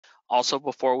Also,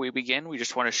 before we begin, we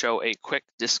just want to show a quick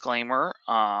disclaimer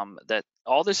that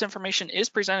all this information is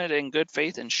presented in good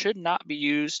faith and should not be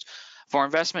used for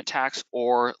investment, tax,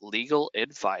 or legal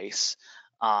advice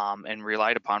and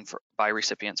relied upon by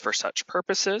recipients for such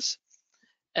purposes.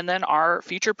 And then our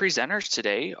featured presenters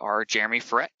today are Jeremy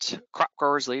Ferret, Crop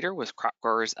Growers Leader with Crop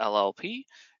Growers LLP,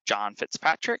 John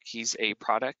Fitzpatrick, he's a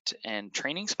product and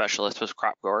training specialist with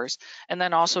Crop Growers, and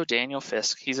then also Daniel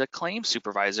Fisk, he's a claims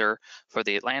supervisor for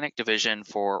the Atlantic Division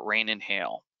for Rain and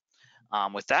Hail.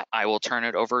 With that, I will turn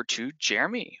it over to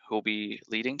Jeremy, who will be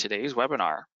leading today's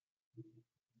webinar.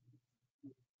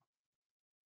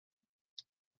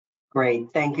 Great,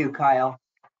 thank you, Kyle.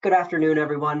 Good afternoon,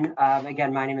 everyone.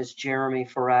 Again, my name is Jeremy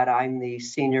Ferret. I'm the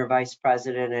Senior Vice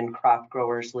President and Crop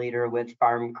Growers Leader with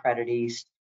Farm Credit East.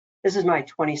 This is my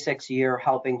 26th year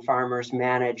helping farmers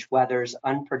manage weather's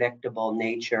unpredictable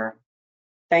nature.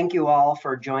 Thank you all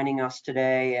for joining us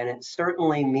today, and it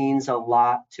certainly means a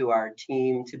lot to our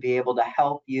team to be able to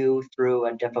help you through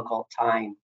a difficult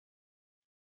time.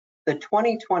 The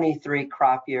 2023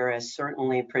 crop year has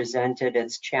certainly presented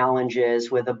its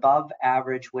challenges with above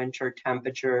average winter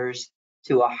temperatures,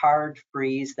 to a hard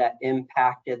freeze that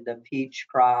impacted the peach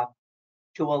crop,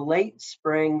 to a late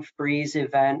spring freeze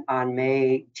event on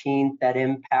May 18th that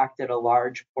impacted a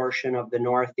large portion of the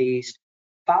Northeast,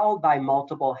 followed by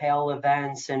multiple hail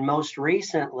events, and most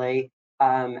recently,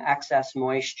 excess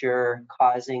moisture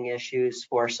causing issues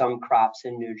for some crops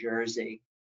in New Jersey.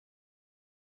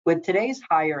 With today's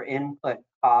higher input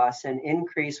costs and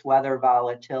increased weather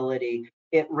volatility,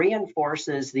 it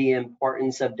reinforces the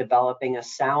importance of developing a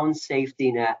sound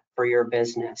safety net for your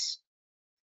business.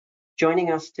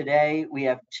 Joining us today, we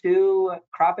have two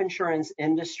crop insurance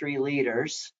industry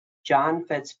leaders. John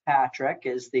Fitzpatrick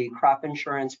is the crop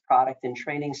insurance product and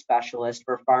training specialist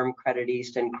for Farm Credit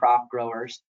East and Crop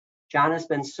Growers. John has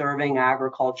been serving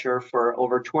agriculture for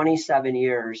over 27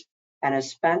 years and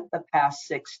has spent the past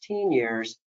 16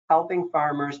 years helping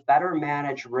farmers better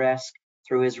manage risk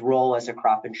through his role as a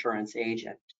crop insurance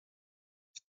agent.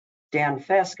 Dan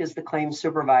Fisk is the claims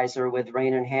supervisor with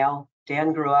Rain and Hail.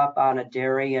 Dan grew up on a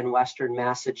dairy in Western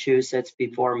Massachusetts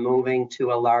before moving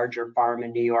to a larger farm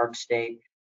in New York State.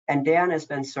 And Dan has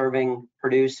been serving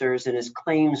producers in his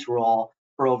claims role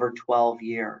for over 12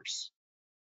 years.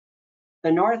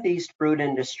 The Northeast fruit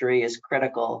industry is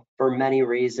critical for many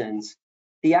reasons.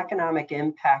 The economic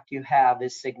impact you have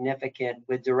is significant,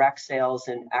 with direct sales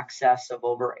in excess of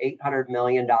over $800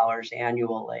 million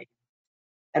annually.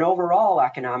 An overall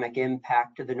economic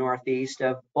impact to the Northeast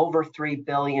of over $3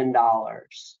 billion,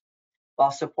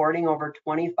 while supporting over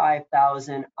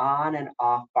 25,000 on and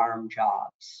off-farm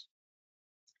jobs.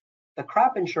 The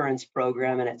crop insurance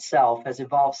program in itself has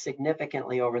evolved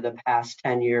significantly over the past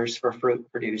 10 years for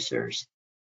fruit producers.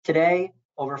 Today,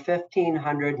 over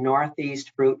 1,500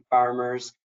 Northeast fruit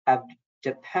farmers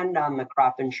depend on the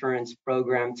crop insurance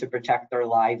program to protect their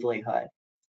livelihood.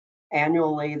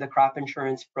 Annually, the crop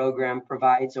insurance program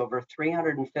provides over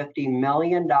 $350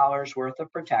 million worth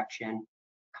of protection,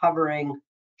 covering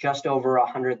just over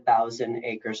 100,000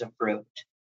 acres of fruit.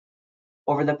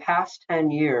 Over the past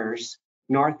 10 years,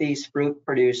 Northeast fruit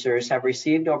producers have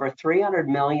received over $300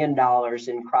 million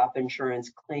in crop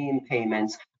insurance claim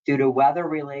payments due to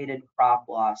weather-related crop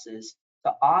losses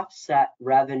to offset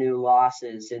revenue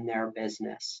losses in their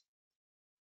business.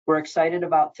 We're excited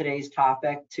about today's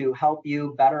topic to help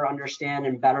you better understand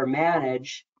and better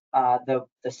manage the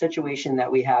situation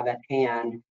that we have at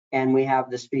hand, and we have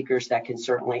the speakers that can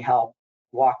certainly help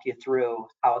walk you through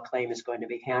how a claim is going to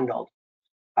be handled.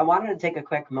 I wanted to take a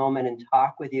quick moment and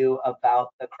talk with you about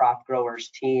the Crop Growers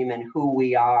team and who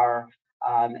we are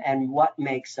and what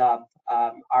makes up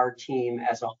our team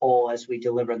as a whole as we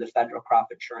deliver the federal crop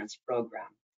insurance program.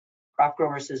 Crop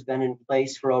Growers has been in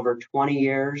place for over 20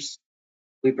 years.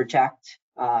 We protect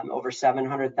over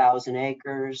 700,000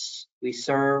 acres. We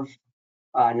serve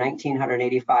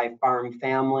 1,985 farm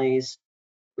families.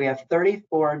 We have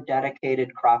 34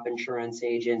 dedicated crop insurance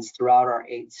agents throughout our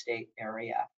 8-state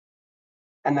area.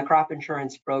 And the crop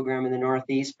insurance program in the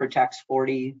Northeast protects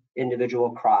 40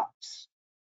 individual crops.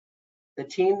 The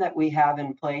team that we have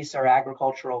in place are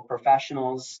agricultural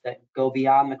professionals that go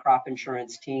beyond the crop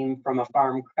insurance team from a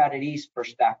Farm Credit East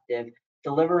perspective,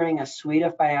 delivering a suite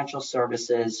of financial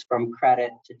services from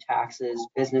credit to taxes,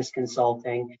 business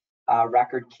consulting,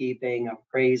 record keeping,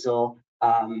 appraisal,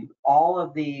 all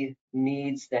of the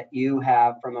needs that you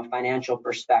have from a financial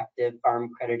perspective, Farm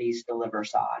Credit East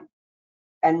delivers on.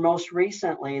 And most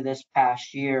recently, this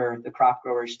past year, the Crop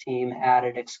Growers team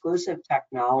added exclusive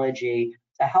technology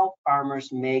to help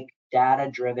farmers make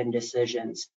data-driven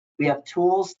decisions. We have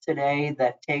tools today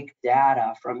that take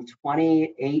data from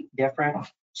 28 different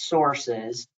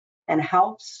sources and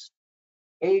helps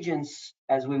agents,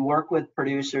 as we work with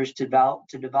producers to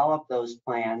develop those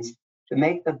plans, to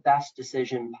make the best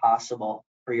decision possible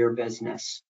for your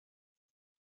business.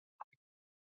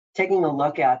 Taking a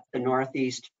look at the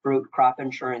Northeast Fruit Crop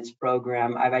Insurance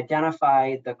Program, I've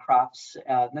identified the crops,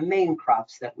 the main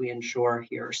crops that we insure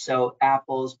here. So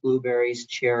apples, blueberries,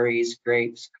 cherries,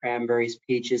 grapes, cranberries,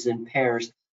 peaches, and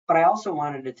pears. But I also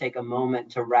wanted to take a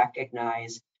moment to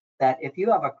recognize that if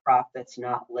you have a crop that's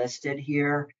not listed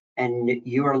here and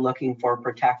you are looking for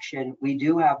protection, we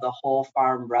do have the Whole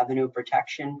Farm Revenue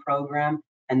Protection Program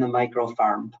and the Micro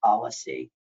Farm Policy.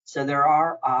 So there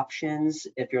are options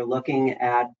if you're looking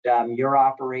at your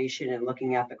operation and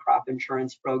looking at the crop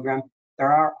insurance program.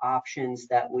 There are options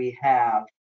that we have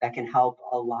that can help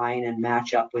align and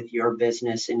match up with your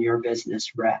business and your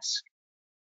business risk.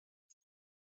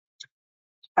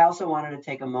 I also wanted to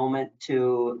take a moment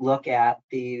to look at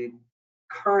the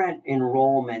current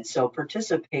enrollment, so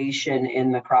participation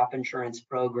in the crop insurance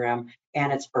program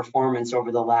and its performance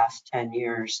over the last 10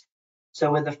 years.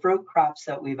 So with the fruit crops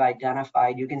that we've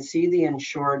identified, you can see the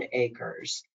insured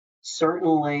acres.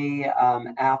 Certainly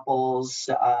apples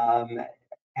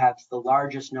have the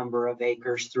largest number of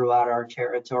acres throughout our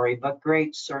territory, but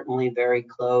grapes certainly very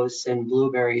close, and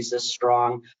blueberries a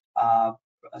strong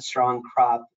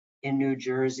crop in New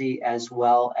Jersey as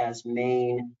well as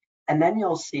Maine. And then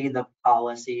you'll see the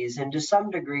policies, and to some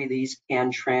degree, these can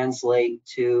translate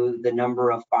to the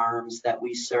number of farms that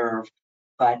we serve.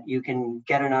 But you can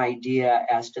get an idea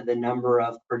as to the number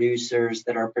of producers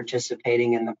that are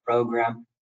participating in the program.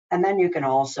 And then you can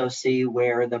also see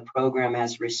where the program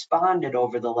has responded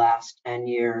over the last 10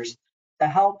 years to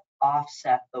help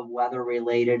offset the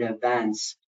weather-related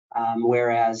events.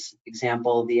 Whereas,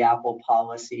 example, the Apple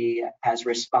policy has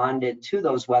responded to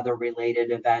those weather-related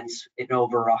events in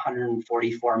over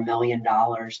 $144 million.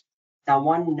 Now,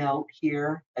 one note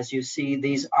here, as you see,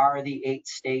 these are the 8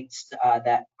 states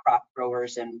that crop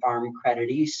growers and farm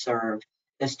creditees serve.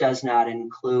 This does not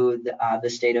include the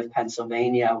state of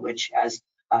Pennsylvania, which has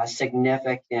a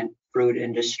significant fruit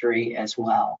industry as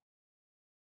well.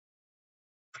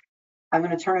 I'm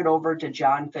going to turn it over to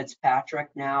John Fitzpatrick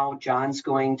now. John's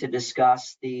going to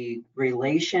discuss the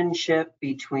relationship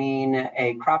between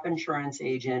a crop insurance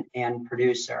agent and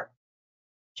producer.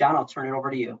 John, I'll turn it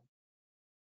over to you.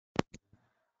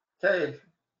 Okay.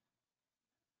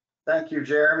 Thank you,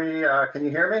 Jeremy. Can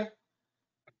you hear me?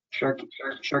 Sure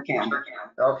can.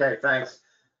 Okay, thanks.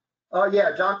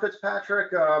 Yeah, John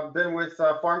Fitzpatrick, been with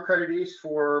Farm Credit East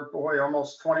for,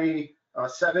 almost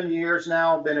 27 years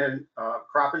now. Been in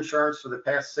crop insurance for the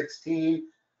past 16.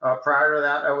 Prior to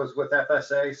that, I was with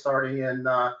FSA starting in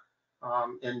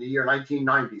the year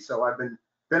 1990. So I've been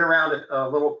around it a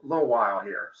little while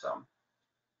here. So.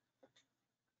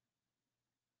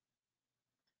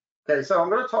 Okay, so I'm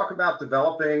going to talk about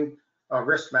developing a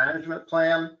risk management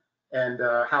plan and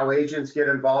how agents get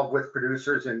involved with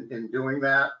producers in doing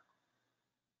that.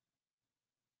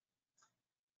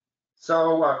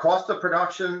 So cost of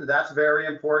production, that's very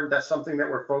important. That's something that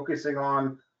we're focusing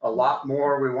on a lot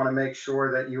more. We want to make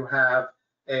sure that you have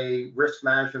a risk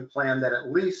management plan that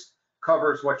at least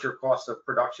covers what your cost of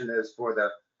production is for the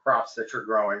crops that you're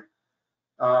growing.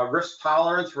 Risk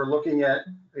tolerance, we're looking at,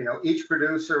 each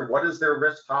producer, what is their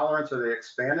risk tolerance? Are they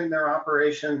expanding their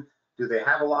operation? Do they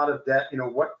have a lot of debt?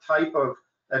 What type of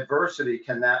adversity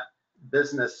can that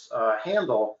business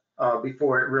handle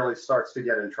before it really starts to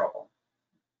get in trouble?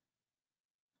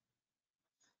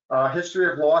 History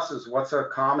of losses, what's a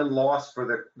common loss for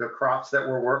the crops that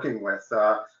we're working with?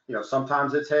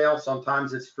 Sometimes it's hail,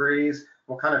 sometimes it's freeze.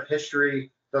 What kind of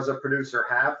history does a producer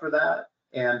have for that?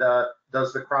 And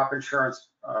does the crop insurance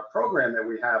program that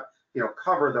we have,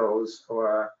 cover those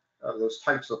or those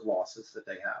types of losses that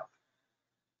they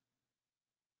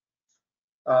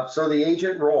have? So the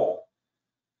agent role,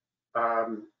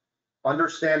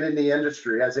 understanding the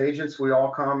industry. As agents, we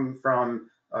all come from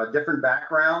different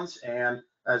backgrounds, and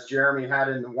as Jeremy had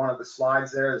in one of the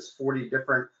slides there's 40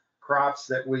 different crops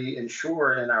that we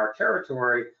insure in our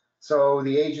territory. So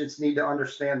the agents need to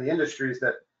understand the industries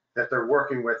that they're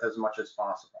working with as much as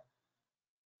possible.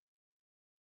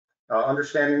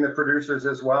 Understanding the producers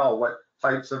as well. What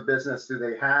types of business do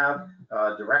they have?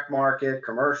 Direct market,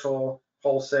 commercial,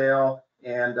 wholesale,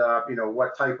 and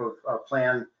what type of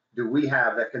plan do we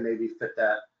have that can maybe fit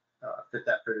that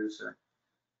producer?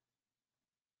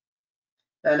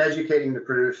 And educating the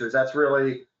producers. That's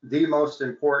really the most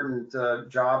important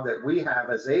job that we have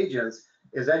as agents,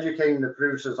 is educating the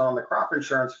producers on the crop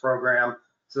insurance program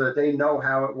so that they know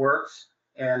how it works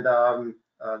and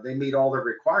they meet all the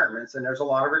requirements, and there's a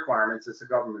lot of requirements. It's a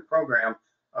government program,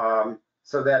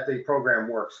 so that the program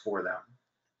works for them.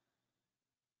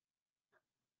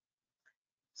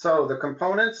 So the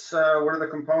components, what are the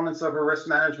components of a risk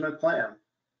management plan?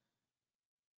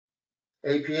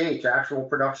 APH, actual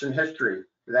production history.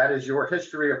 That is your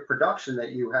history of production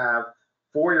that you have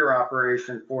for your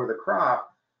operation for the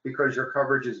crop, because your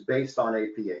coverage is based on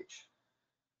APH.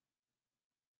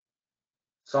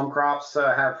 Some crops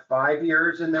have 5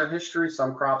 years in their history.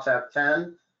 Some crops have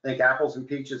 10. I think apples and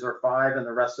peaches are 5, and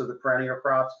the rest of the perennial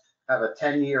crops have a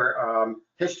 10-year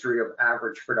history of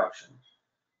average production.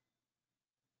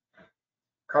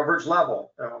 Coverage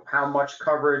level, how much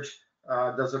coverage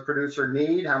does a producer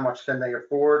need? How much can they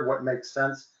afford? What makes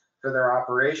sense for their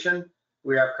operation?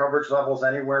 We have coverage levels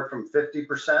anywhere from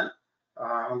 50%.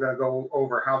 I'm going to go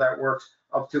over how that works,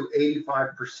 up to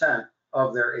 85%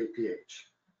 of their APH.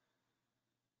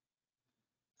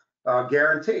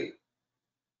 Guarantee.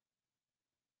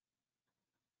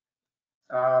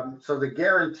 So the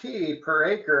guarantee per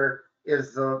acre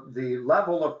is the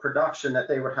level of production that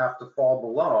they would have to fall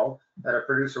below, that a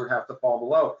producer would have to fall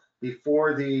below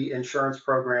before the insurance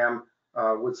program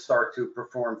would start to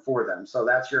perform for them. So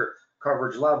that's your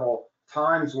coverage level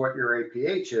times what your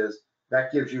APH is.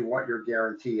 That gives you what your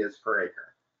guarantee is per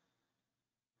acre.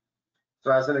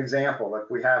 So as an example, if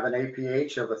we have an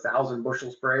APH of 1,000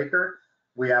 bushels per acre,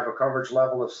 we have a coverage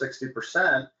level of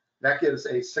 60%, that gives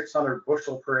a 600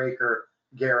 bushel per acre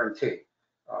guarantee.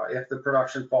 If the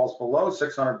production falls below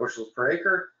 600 bushels per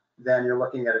acre, then you're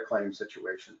looking at a claim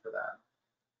situation for that.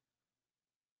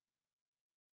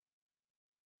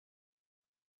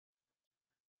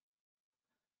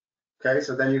 Okay,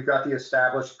 so then you've got the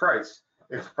established price.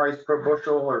 It's price per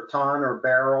bushel or ton or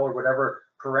barrel or whatever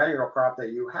perennial crop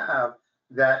that you have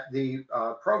that the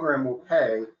program will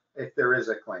pay if there is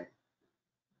a claim.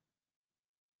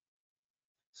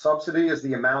 Subsidy is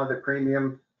the amount of the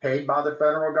premium paid by the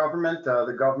federal government.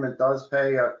 The government does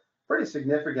pay a pretty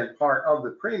significant part of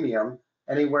the premium,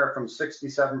 anywhere from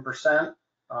 67%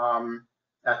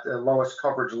 at the lowest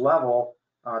coverage level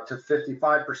to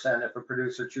 55% if a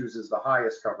producer chooses the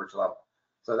highest coverage level.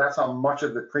 So that's how much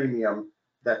of the premium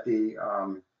that the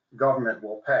government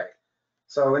will pay.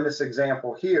 So in this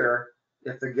example here,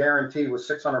 if the guarantee was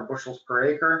 600 bushels per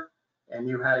acre and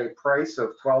you had a price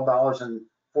of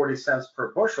 $12.40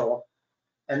 per bushel,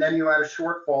 and then you had a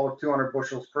shortfall of 200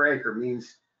 bushels per acre,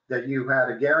 means that you had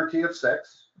a guarantee of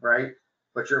 6, right?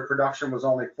 But your production was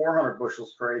only 400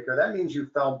 bushels per acre. That means you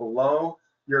fell below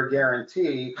your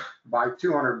guarantee by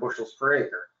 200 bushels per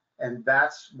acre. And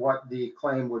that's what the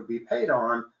claim would be paid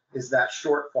on, is that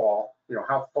shortfall,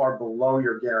 how far below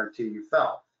your guarantee you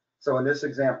fell. So in this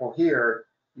example here,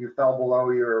 you fell below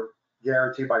your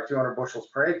guarantee by 200 bushels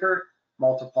per acre,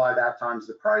 multiply that times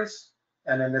the price.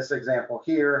 And in this example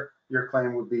here, your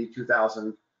claim would be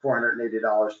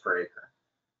 $2,480 per acre.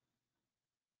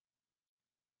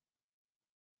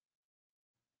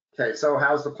 Okay, so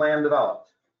how's the plan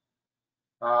developed?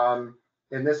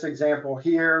 In this example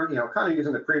here, kind of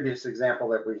using the previous example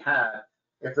that we had,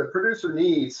 if the producer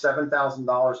needs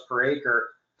 $7,000 per acre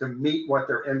to meet what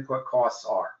their input costs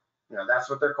are, that's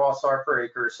what their costs are per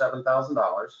acre,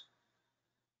 $7,000.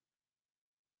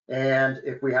 And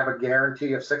if we have a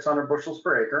guarantee of 600 bushels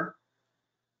per acre,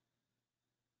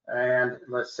 and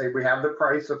let's say we have the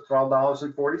price of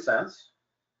 $12.40,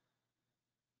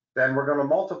 then we're going to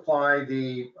multiply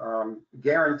the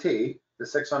guarantee, the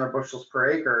 600 bushels per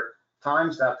acre,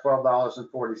 times that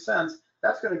 $12.40.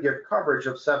 That's going to give coverage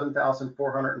of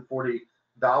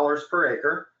 $7,440 per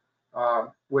acre,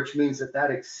 which means that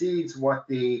that exceeds what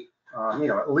the,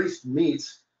 at least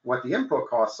meets what the input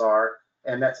costs are,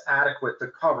 and that's adequate to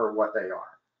cover what they are.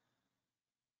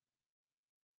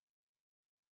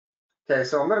 Okay,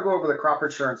 so I'm going to go over the crop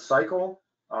insurance cycle.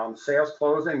 Sales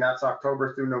closing, that's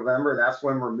October through November. That's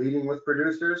when we're meeting with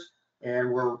producers,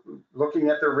 and we're looking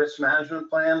at their risk management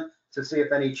plan to see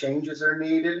if any changes are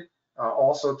needed.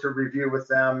 Also to review with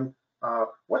them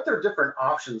what their different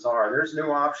options are. There's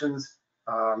new options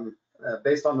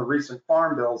based on the recent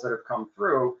farm bills that have come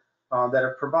through that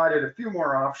have provided a few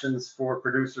more options for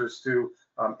producers to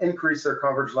increase their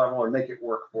coverage level or make it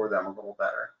work for them a little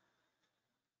better.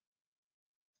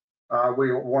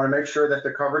 We want to make sure that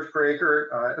the coverage per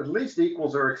acre at least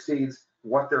equals or exceeds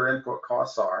what their input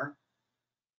costs are.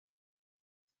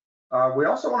 We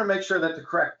also want to make sure that the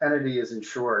correct entity is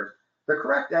insured. The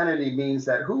correct entity means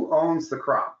that who owns the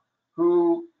crop,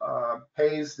 who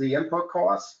pays the input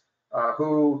costs,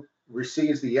 who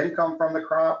receives the income from the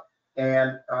crop,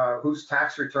 and whose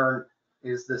tax return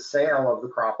is the sale of the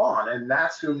crop on. And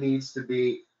that's who needs to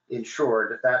be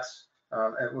insured. That's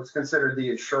it was considered the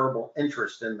insurable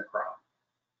interest in the crop.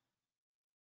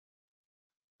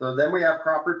 So then we have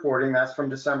crop reporting. That's from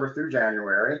December through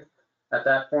January. At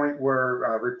that point,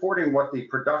 we're reporting what the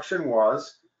production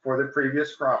was for the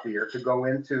previous crop year to go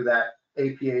into that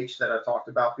APH that I talked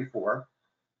about before.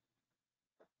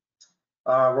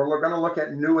 We're going to look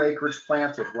at new acreage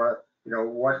planted.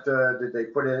 What did they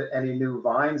put any new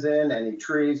vines in, any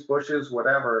trees, bushes,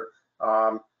 whatever,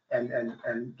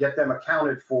 and get them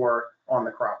accounted for on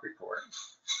the crop report.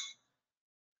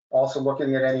 Also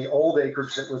looking at any old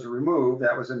acreage that was removed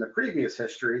that was in the previous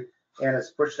history and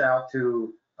is pushed out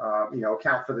to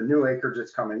account for the new acreage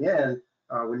that's coming in.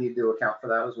 We need to account for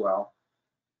that as well.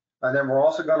 And then we're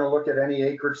also going to look at any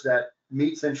acreage that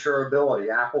meets insurability.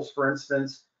 Apples, for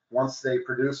instance, once they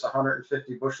produce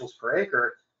 150 bushels per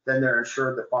acre, then they're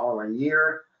insured the following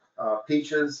year.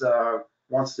 Peaches,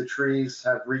 once the trees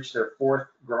have reached their 4th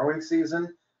growing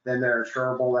season, then they're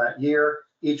insurable that year.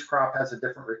 Each crop has a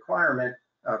different requirement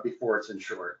before it's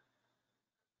insured.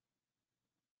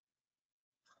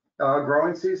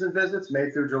 Growing season visits, May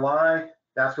through July.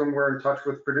 That's when we're in touch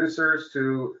with producers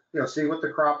to see what the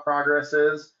crop progress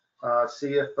is,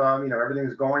 see if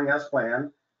everything's going as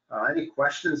planned. Any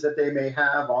questions that they may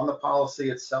have on the policy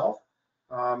itself,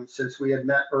 since we had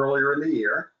met earlier in the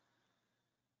year.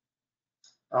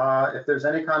 If there's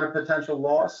any kind of potential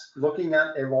loss, looking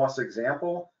at a loss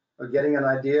example, getting an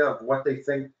idea of what they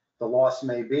think the loss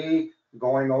may be,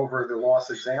 going over the loss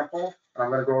example. I'm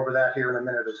going to go over that here in a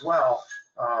minute as well,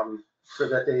 so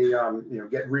that they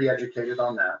get re-educated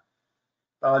on that.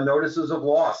 Notices of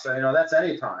loss, that's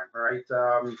any time, right?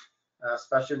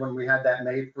 Especially when we had that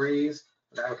May freeze.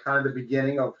 That was kind of the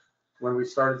beginning of when we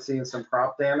started seeing some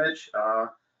crop damage.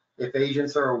 If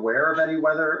agents are aware of any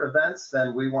weather events,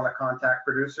 then we want to contact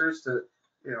producers to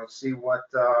see what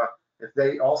if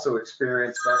they also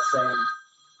experience the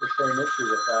same issue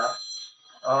with that.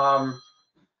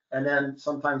 And then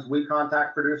sometimes we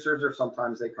contact producers, or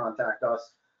sometimes they contact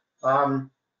us.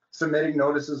 Submitting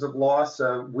notices of loss.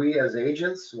 We as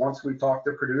agents, once we talk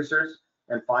to producers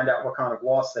and find out what kind of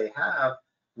loss they have,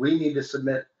 we need to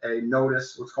submit a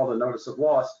notice, what's called a notice of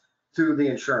loss, to the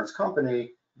insurance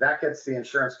company. That gets the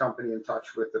insurance company in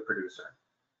touch with the producer.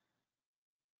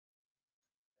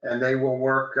 And they will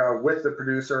work with the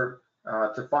producer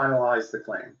to finalize the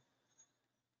claim.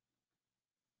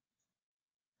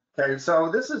 Okay, so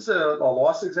this is a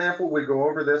loss example. We go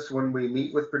over this when we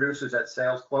meet with producers at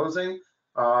sales closing.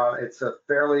 It's a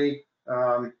fairly,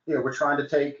 we're trying to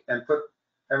take and put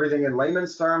everything in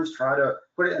layman's terms, try to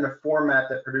put it in a format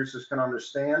that producers can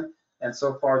understand. And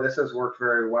so far, this has worked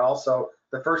very well. So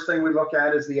the first thing we look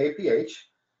at is the APH.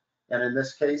 And in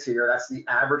this case here, that's the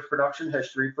average production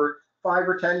history for 5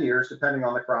 or 10 years, depending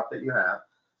on the crop that you have.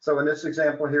 So in this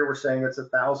example here, we're saying it's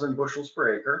 1,000 bushels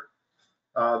per acre.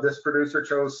 This producer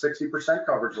chose 60%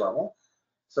 coverage level.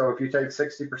 So if you take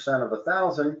 60% of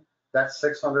 1,000, that's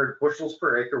 600 bushels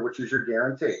per acre, which is your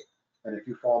guarantee. And if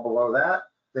you fall below that,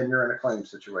 then you're in a claim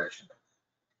situation.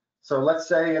 So let's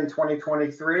say in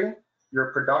 2023, your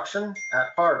production at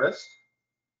harvest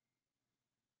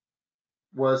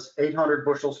was 800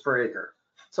 bushels per acre.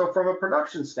 So from a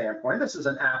production standpoint, this is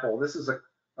an apple. This is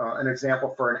an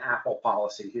example for an apple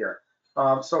policy here.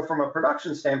 So from a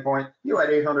production standpoint, you had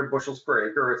 800 bushels per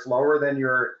acre. It's lower than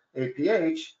your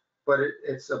APH, but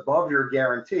it's above your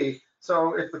guarantee.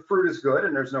 So if the fruit is good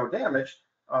and there's no damage,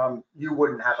 you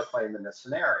wouldn't have a claim in this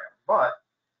scenario. But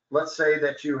let's say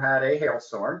that you had a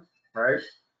hailstorm, right?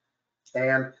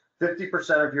 And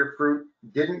 50% of your fruit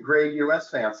didn't grade US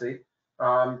Fancy.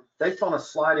 Based on a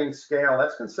sliding scale,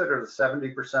 that's considered a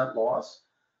 70% loss.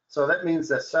 So that means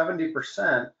that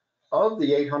 70% of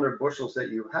the 800 bushels that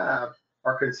you have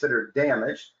are considered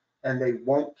damaged, and they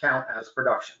won't count as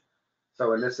production.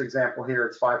 So in this example here,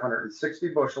 it's 560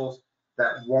 bushels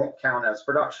that won't count as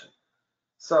production.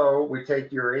 So we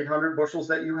take your 800 bushels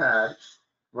that you had,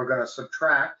 we're going to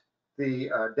subtract the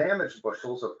damaged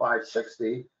bushels of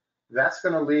 560. That's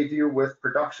going to leave you with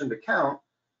production to count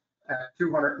at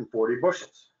 240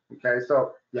 bushels. Okay,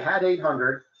 so you had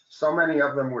 800, so many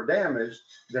of them were damaged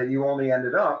that you only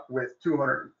ended up with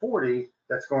 240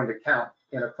 that's going to count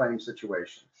in a claim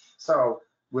situation. So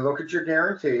we look at your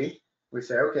guarantee, we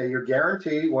say, okay, your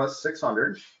guarantee was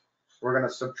 600. We're going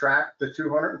to subtract the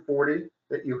 240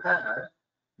 that you had.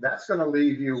 That's going to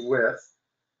leave you with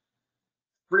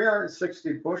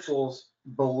 360 bushels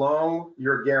below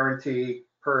your guarantee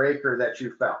per acre that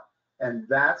you fell. And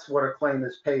that's what a claim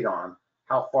is paid on,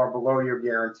 how far below your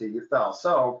guarantee you fell.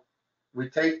 So we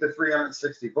take the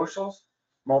 360 bushels,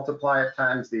 multiply it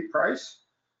times the price.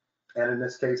 And in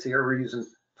this case here, we're using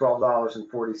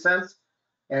 $12.40.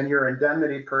 and your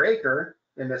indemnity per acre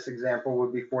in this example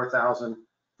would be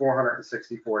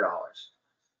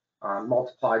 $4,464.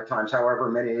 Multiplied times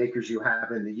however many acres you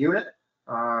have in the unit.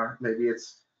 Maybe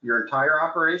it's your entire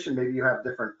operation, maybe you have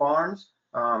different farms,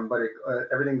 but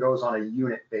everything goes on a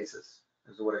unit basis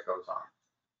is what it goes on.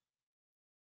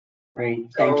 Great,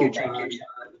 thank you, John.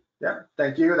 Yeah,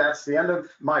 thank you. That's the end of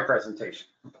my presentation.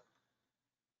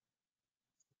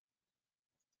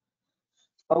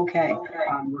 Okay,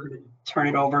 we're going to turn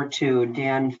it over to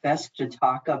Dan Fisk to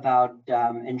talk about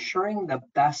ensuring the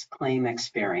best claim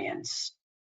experience.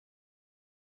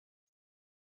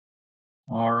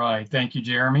 All right, thank you,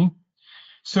 Jeremy.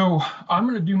 So I'm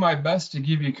going to do my best to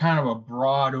give you kind of a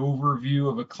broad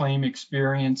overview of a claim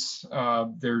experience.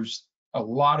 There's a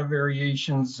lot of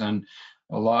variations and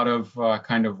a lot of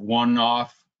kind of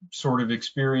one-off sort of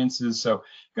experiences. So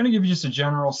I'm going to give you just a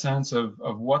general sense of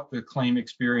what the claim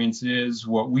experience is,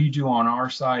 what we do on our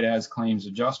side as claims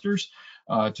adjusters,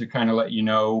 to kind of let you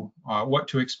know what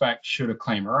to expect should a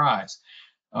claim arise.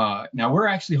 Now, we're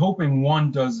actually hoping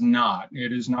one does not.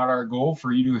 It is not our goal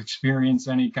for you to experience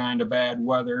any kind of bad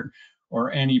weather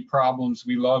or any problems.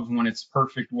 We love when it's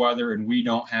perfect weather and we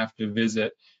don't have to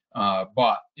visit.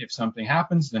 But if something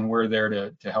happens, then we're there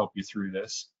to help you through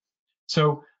this.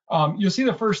 So you'll see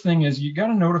the first thing is you got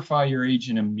to notify your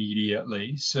agent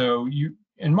immediately. So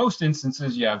in most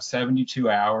instances, you have 72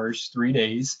 hours, 3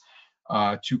 days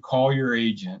to call your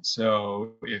agent.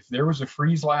 So if there was a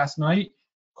freeze last night,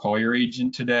 call your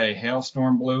agent today.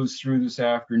 Hailstorm blows through this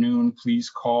afternoon, please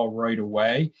call right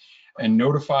away and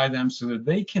notify them so that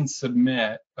they can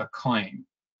submit a claim.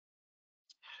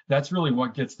 That's really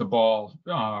what gets the ball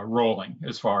rolling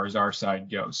as far as our side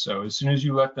goes. So as soon as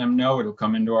you let them know, it'll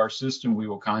come into our system. We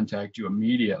will contact you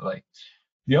immediately.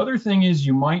 The other thing is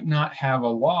you might not have a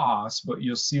loss, but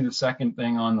you'll see the second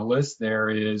thing on the list there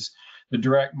is the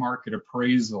direct market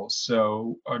appraisal.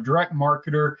 So a direct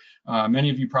marketer, many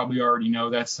of you probably already know,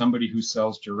 that's somebody who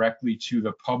sells directly to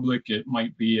the public. It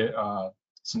might be,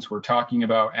 since we're talking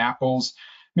about apples,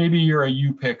 maybe you're a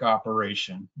U-pick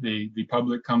operation. The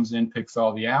public comes in, picks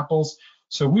all the apples.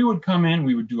 So we would come in,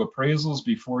 we would do appraisals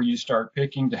before you start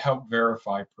picking to help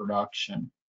verify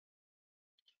production.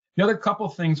 The other couple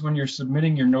things when you're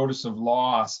submitting your notice of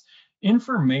loss,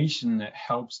 information that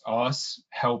helps us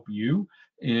help you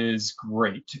is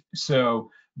great.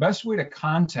 So best way to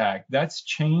contact, that's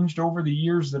changed over the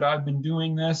years that I've been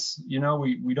doing this. You know,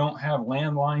 we don't have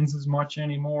landlines as much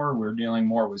anymore. We're dealing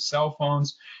more with cell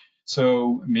phones.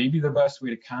 So maybe the best way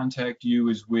to contact you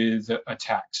is with a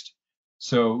text.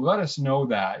 So let us know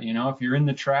that, you know, if you're in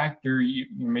the tractor, you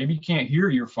maybe can't hear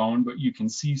your phone, but you can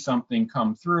see something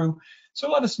come through. So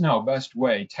let us know, best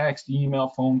way, text, email,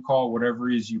 phone call, whatever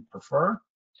it is you prefer.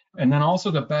 And then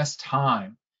also the best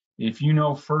time. If you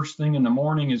know first thing in the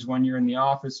morning is when you're in the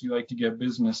office, you like to get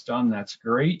business done, that's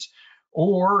great.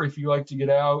 Or if you like to get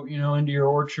out, you know, into your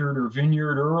orchard or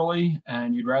vineyard early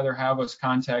and you'd rather have us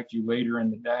contact you later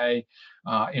in the day,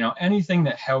 you know, anything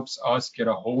that helps us get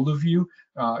a hold of you,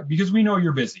 because we know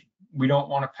you're busy. We don't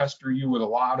want to pester you with a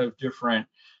lot of different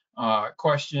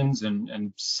questions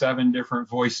and 7 different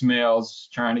voicemails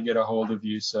trying to get a hold of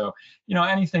you. So, you know,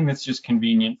 anything that's just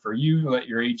convenient for you, let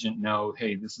your agent know,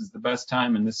 hey, this is the best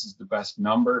time and this is the best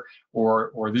number,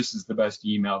 or this is the best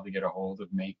email to get a hold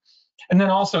of me. And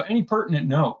then also any pertinent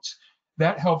notes,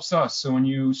 that helps us. So when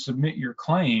you submit your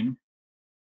claim,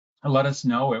 let us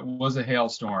know it was a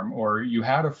hailstorm or you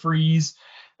had a freeze,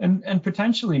 and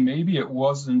potentially maybe it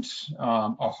wasn't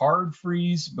a hard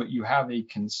freeze, but you have a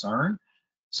concern.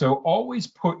 So always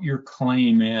put your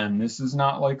claim in. This is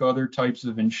not like other types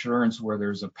of insurance where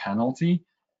there's a penalty.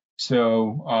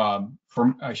 So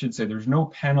I should say there's no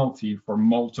penalty for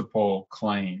multiple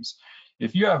claims.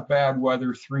 If you have bad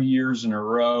weather 3 years in a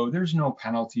row, there's no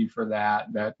penalty for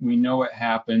that. That we know it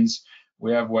happens.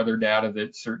 We have weather data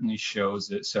that certainly shows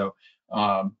it. So,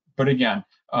 but again,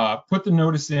 put the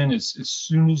notice in as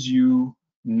soon as you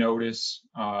notice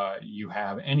you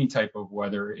have any type of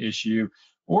weather issue,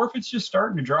 or if it's just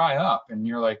starting to dry up and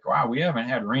you're like, wow, we haven't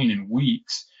had rain in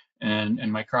weeks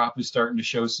and my crop is starting to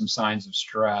show some signs of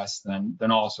stress,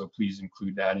 then also please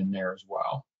include that in there as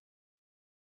well.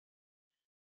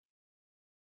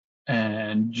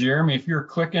 And Jeremy, if you're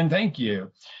clicking, thank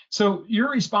you. So your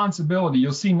responsibility,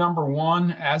 you'll see number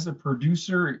 1, as a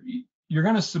producer, you're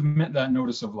going to submit that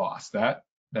notice of loss. That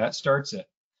starts it.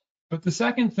 But the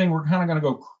second thing, we're kind of going to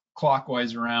go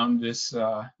clockwise around this,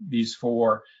 these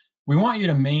 4. We want you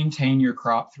to maintain your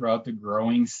crop throughout the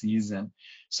growing season.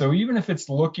 So even if it's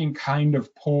looking kind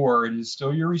of poor, it is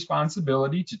still your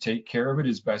responsibility to take care of it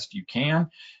as best you can,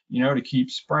 to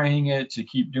keep spraying it, to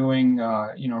keep doing,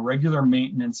 regular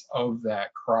maintenance of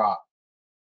that crop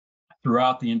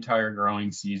throughout the entire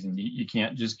growing season. You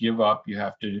can't just give up. You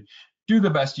have to do the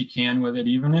best you can with it,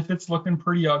 even if it's looking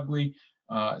pretty ugly.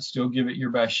 Still give it your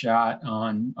best shot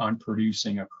on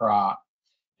producing a crop.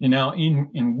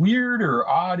 In weird or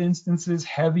odd instances,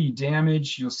 heavy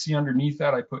damage, you'll see underneath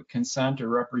that I put consent or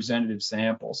representative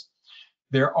samples.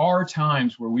 There are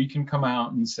times where we can come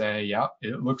out and say, yep,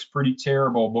 it looks pretty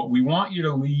terrible, but we want you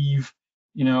to leave,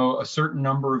 a certain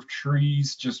number of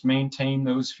trees, just maintain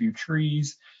those few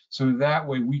trees. So that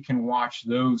way we can watch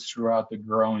those throughout the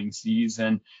growing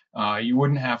season. You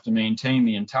wouldn't have to maintain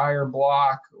the entire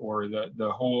block or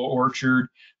the whole orchard,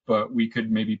 but we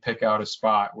could maybe pick out a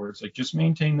spot where it's like, just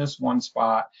maintain this one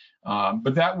spot.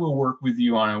 But that will work with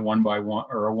you on a one-by-one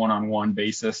or a one-on-one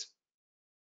basis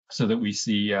so that we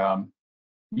see,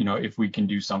 if we can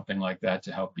do something like that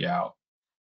to help you out.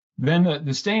 Then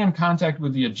the stay in contact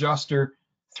with the adjuster.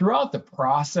 Throughout the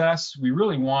process, we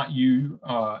really want you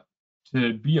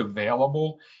to be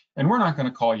available. And we're not going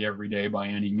to call you every day by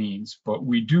any means, but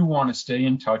we do want to stay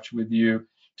in touch with you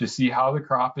to see how the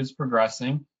crop is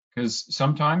progressing. Because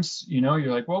sometimes,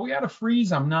 you're like, well, we had a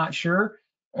freeze, I'm not sure.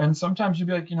 And sometimes you'll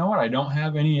be like, you know what, I don't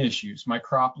have any issues. My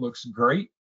crop looks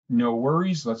great. No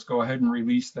worries. Let's go ahead and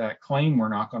release that claim. We're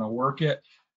not going to work it.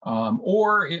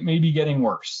 Or it may be getting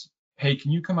worse. Hey,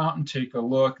 can you come out and take a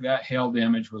look? That hail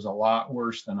damage was a lot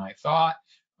worse than I thought.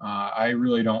 I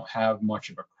really don't have much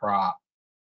of a crop.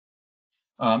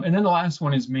 And then the last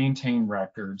one is maintain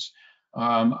records.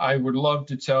 I would love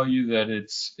to tell you that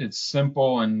it's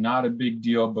simple and not a big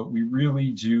deal, but we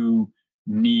really do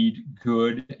need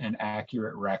good and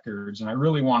accurate records. And I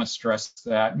really want to stress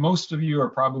that. Most of you are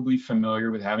probably familiar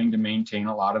with having to maintain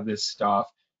a lot of this stuff.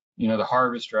 The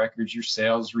harvest records, your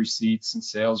sales receipts and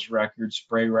sales records,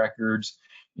 spray records,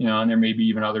 and there may be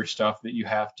even other stuff that you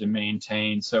have to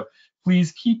maintain. So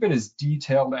please keep it as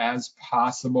detailed as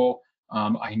possible.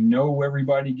 I know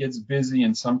everybody gets busy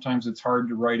and sometimes it's hard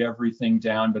to write everything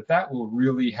down, but that will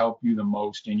really help you the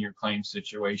most in your claim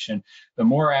situation. The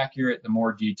more accurate, the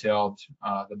more detailed,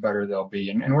 the better they'll be.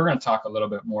 And we're going to talk a little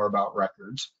bit more about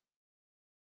records.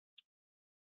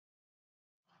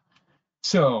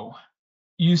 So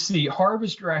you see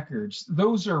harvest records,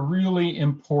 those are really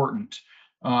important.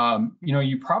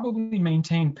 You probably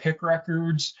maintain pick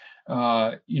records,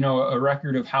 a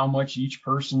record of how much each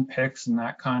person picks and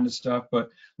that kind of stuff.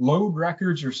 But load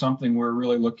records are something we're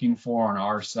really looking for on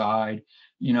our side.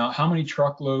 How many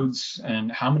truckloads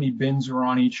and how many bins are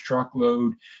on each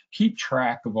truckload. Keep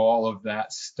track of all of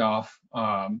that stuff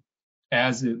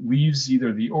as it leaves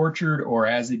either the orchard or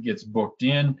as it gets booked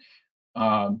in.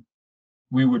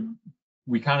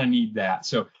 We kind of need that.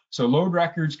 So load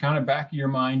records, kind of back of your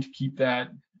mind, keep that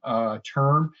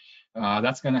term.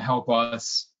 That's going to help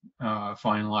us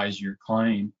finalize your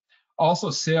claim. Also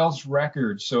sales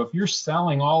records. So if you're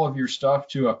selling all of your stuff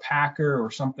to a packer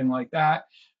or something like that,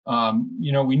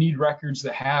 we need records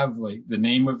that have like the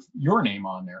name of your name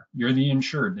on there. You're the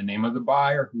insured, the name of the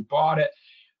buyer, who bought it,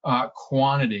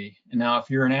 quantity. And now if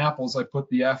you're in apples, I put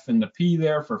the F and the P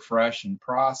there for fresh and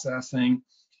processing.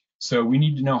 So we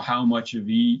need to know how much of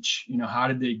each, how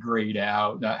did they grade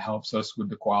out? That helps us with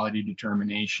the quality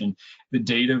determination. The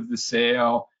date of the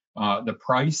sale, the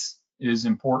price is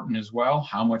important as well.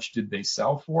 How much did they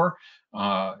sell for?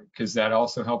 Because that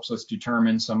also helps us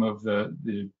determine some of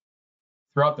the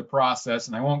throughout the process.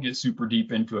 And I won't get super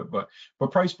deep into it, but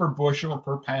price per bushel,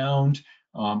 per pound,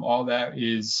 all that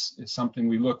is something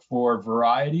we look for.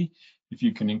 Variety. If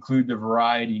you can include the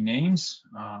variety names,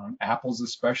 apples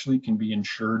especially can be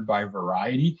insured by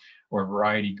variety or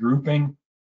variety grouping.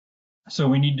 So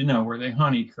we need to know, were they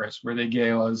Honeycrisp, were they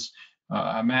Galas,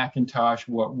 Macintosh,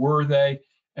 what were they?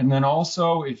 And then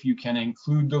also if you can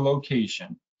include the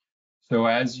location. So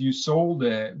as you sold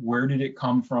it, where did it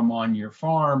come from on your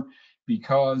farm?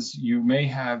 Because you may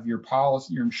have your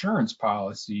policy, your insurance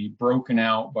policy broken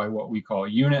out by what we call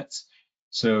units.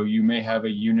 So you may have a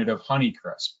unit of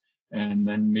Honeycrisp. And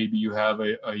then maybe you have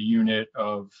a unit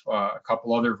of a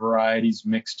couple other varieties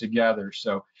mixed together.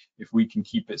 So if we can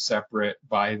keep it separate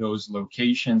by those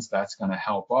locations, that's going to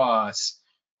help us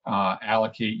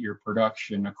allocate your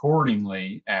production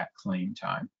accordingly at claim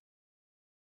time.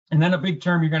 And then a big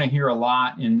term you're going to hear a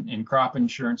lot in crop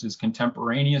insurance is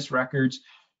contemporaneous records,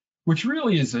 which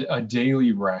really is a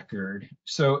daily record.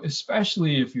 So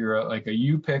especially if you're like a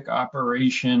U-pick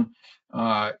operation,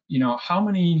 how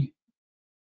many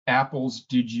apples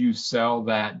did you sell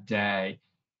that day?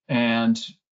 And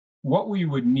what we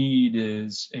would need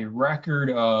is a record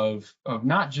of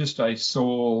not just I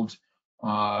sold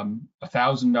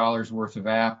 $1,000 worth of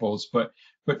apples, but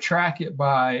track it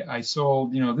by I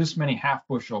sold, this many half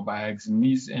bushel bags and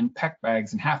these and peck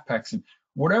bags and half pecks, and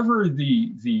whatever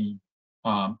the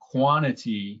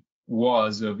quantity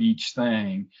was of each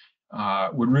thing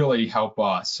would really help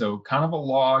us. So kind of a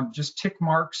log, just tick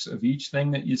marks of each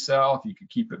thing that you sell. If you could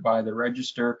keep it by the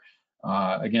register,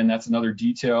 again, that's another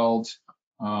detailed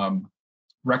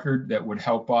record that would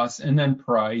help us. And then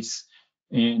price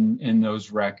in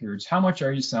those records. How much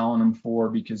are you selling them for?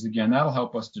 Because again, that'll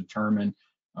help us determine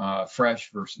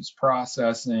fresh versus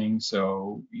processing.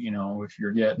 So, if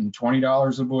you're getting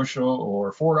 $20 a bushel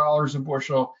or $4 a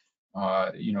bushel,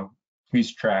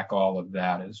 please track all of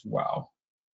that as well.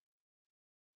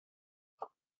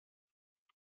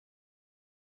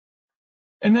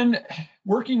 And then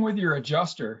working with your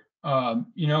adjuster,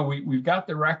 we've got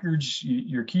the records,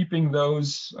 you're keeping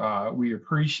those, we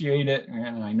appreciate it.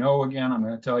 And I know, again, I'm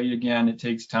going to tell you again, it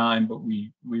takes time, but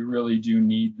we really do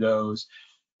need those.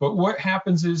 But what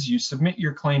happens is you submit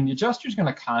your claim, the adjuster is going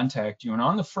to contact you, and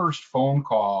on the first phone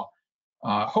call,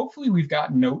 hopefully we've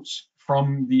got notes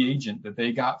from the agent that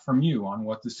they got from you on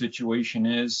what the situation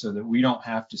is so that we don't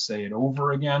have to say it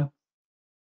over again.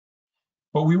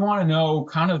 But we want to know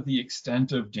kind of the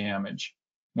extent of damage.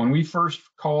 When we first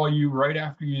call you right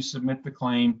after you submit the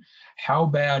claim, how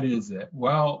bad is it?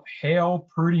 Well, hail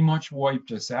pretty much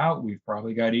wiped us out. We've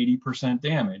probably got 80%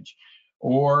 damage.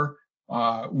 Or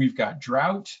we've got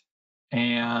drought,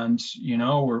 and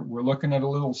we're looking at a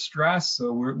little stress,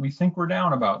 so we think we're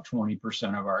down about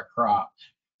 20% of our crop.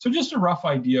 So just a rough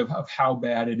idea of how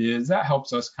bad it is. That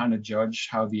helps us kind of judge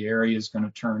how the area is going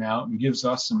to turn out and gives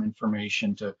us some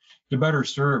information to better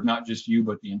serve not just you,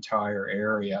 but the entire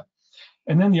area.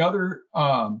 And then the other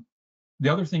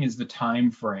thing is the time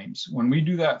frames. When we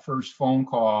do that first phone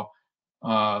call,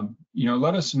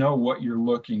 let us know what you're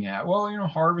looking at. Well,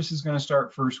 harvest is going to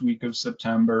start first week of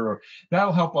September, or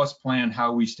that'll help us plan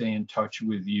how we stay in touch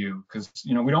with you, because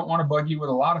we don't want to bug you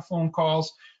with a lot of phone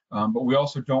calls. But we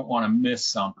also don't want to miss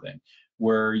something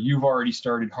where you've already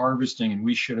started harvesting and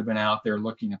we should have been out there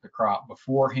looking at the crop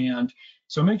beforehand.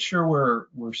 So make sure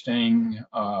we're staying,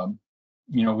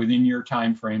 within your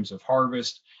time frames of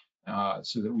harvest,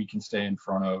 so that we can stay in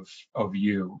front of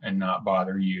you and not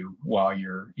bother you while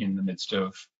you're in the midst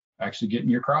of actually getting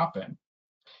your crop in.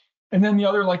 And then the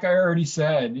other, like I already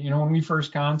said, when we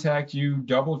first contact you,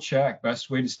 double check, best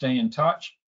way to stay in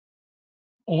touch.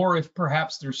 Or if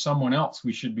perhaps there's someone else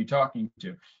we should be talking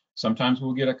to. Sometimes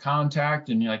we'll get a contact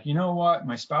and you're like, you know what,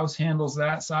 my spouse handles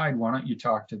that side, why don't you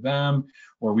talk to them?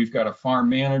 Or we've got a farm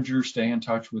manager, stay in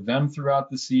touch with them throughout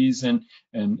the season,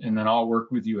 and then I'll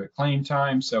work with you at claim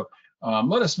time. So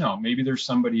let us know, maybe there's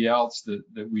somebody else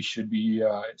that we should be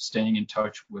staying in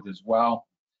touch with as well.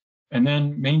 And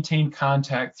then maintain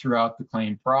contact throughout the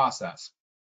claim process.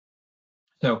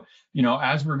 So,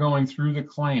 as we're going through the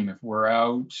claim, if we're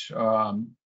out,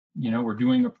 we're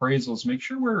doing appraisals, make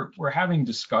sure we're having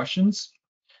discussions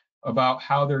about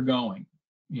how they're going.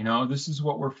 This is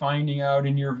what we're finding out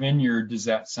in your vineyard. Does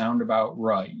that sound about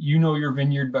right? You know your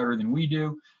vineyard better than we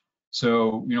do.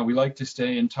 So, we like to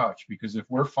stay in touch, because if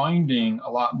we're finding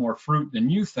a lot more fruit than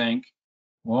you think,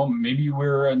 well, maybe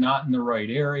we're not in the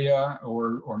right area,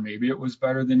 or maybe it was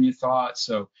better than you thought.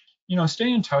 So,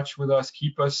 stay in touch with us,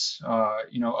 keep us,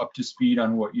 up to speed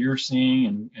on what you're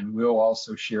seeing, and we'll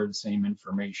also share the same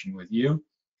information with you.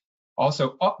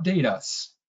 Also, update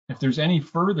us if there's any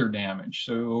further damage.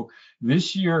 So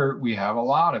this year we have a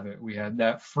lot of it. We had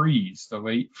that freeze, the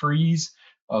late freeze,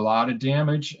 a lot of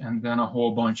damage, and then a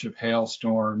whole bunch of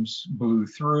hailstorms blew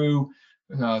through.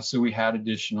 So we had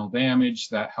additional damage.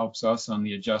 That helps us on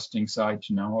the adjusting side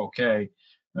to know, okay,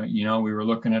 we were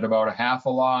looking at about a half a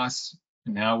loss.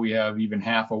 And now we have even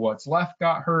half of what's left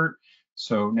got hurt.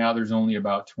 So now there's only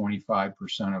about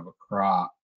 25% of a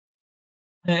crop.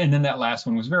 And then that last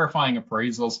one was verifying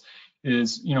appraisals.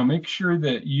 Is, make sure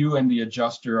that you and the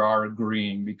adjuster are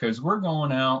agreeing, because we're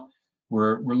going out,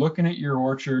 we're looking at your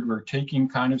orchard, we're taking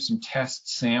kind of some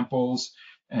test samples,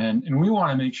 and we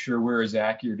want to make sure we're as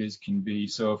accurate as can be.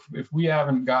 So if we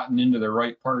haven't gotten into the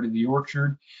right part of the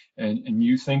orchard and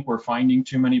you think we're finding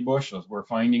too many bushels, we're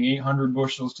finding 800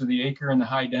 bushels to the acre in the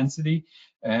high density,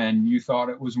 and you thought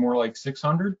it was more like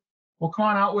 600, well, come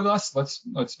on out with us.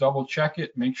 Let's double check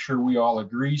it, make sure we all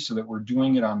agree so that we're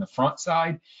doing it on the front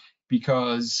side.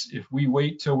 Because if we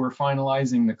wait till we're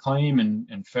finalizing the claim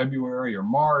in February or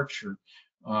March, or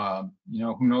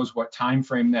who knows what time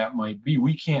frame that might be,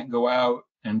 we can't go out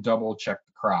and double check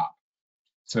the crop.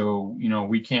 So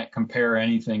we can't compare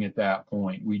anything at that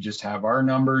point. We just have our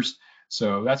numbers.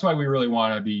 So that's why we really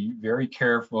want to be very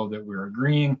careful that we're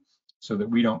agreeing so that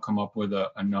we don't come up with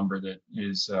a number that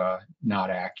is not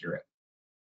accurate.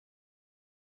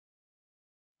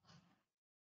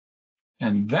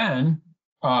 And then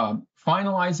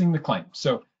finalizing the claim.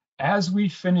 So as we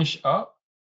finish up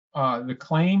the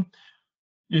claim,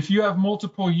 if you have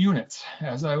multiple units,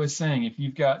 as I was saying, if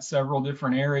you've got several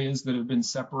different areas that have been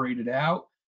separated out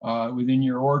within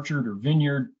your orchard or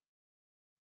vineyard,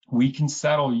 we can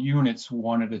settle units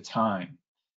one at a time.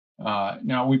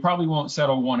 Now, we probably won't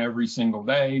settle one every single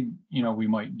day. You know, we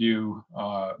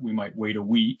might wait a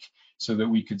week so that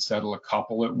we could settle a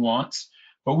couple at once,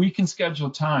 but we can schedule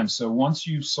time. So once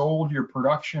you've sold your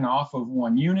production off of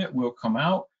one unit, we'll come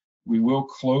out, we will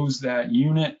close that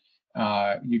unit.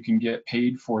 You can get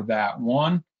paid for that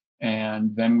one,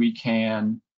 and then we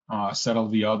can settle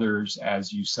the others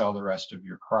as you sell the rest of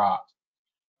your crop.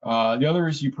 The other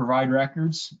is you provide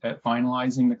records at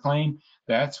finalizing the claim.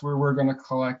 That's where we're going to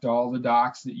collect all the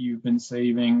docs that you've been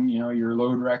saving, you know, your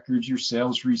load records, your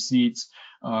sales receipts,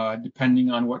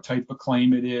 depending on what type of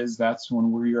claim it is. That's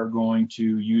when we are going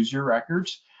to use your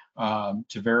records to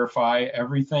verify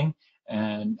everything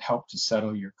and help to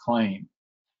settle your claim.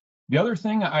 The other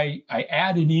thing I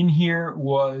added in here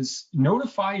was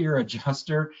notify your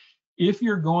adjuster if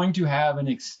you're going to have an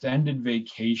extended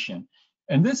vacation.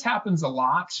 And this happens a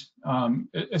lot,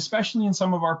 especially in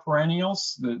some of our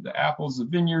perennials, the apples, the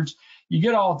vineyards. You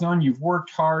get all done, you've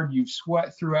worked hard, you've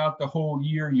sweat throughout the whole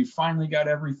year, you finally got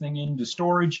everything into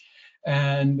storage.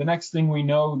 And the next thing we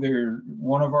know,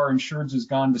 one of our insureds has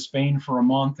gone to Spain for a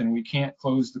month and we can't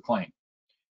close the claim.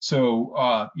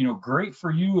 So, you know, great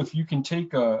for you if you can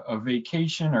take a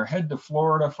vacation or head to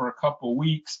Florida for a couple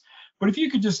weeks. But if you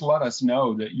could just let us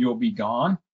know that you'll be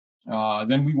gone,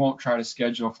 then we won't try to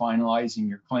schedule finalizing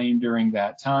your claim during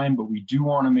that time. But we do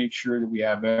want to make sure that we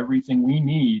have everything we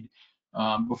need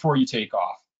before you take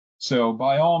off. So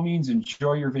by all means,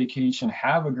 enjoy your vacation.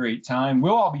 Have a great time.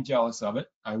 We'll all be jealous of it.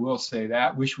 I will say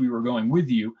that. Wish we were going with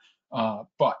you.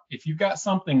 But if you've got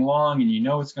something long and you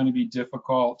know it's going to be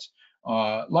difficult,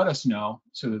 let us know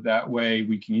so that way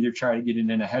we can either try to get it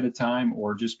in ahead of time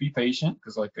or just be patient,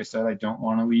 because like I said, I don't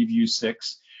want to leave you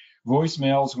 6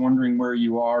 voicemails wondering where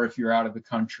you are if you're out of the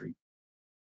country.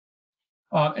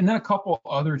 And then a couple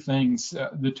other things,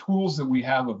 the tools that we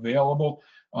have available,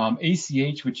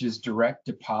 ACH, which is direct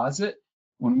deposit.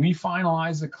 When we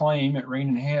finalize a claim at Rain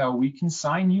and Hail, we can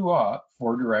sign you up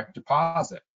for direct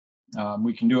deposit.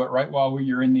 We can do it right while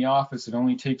you're in the office. It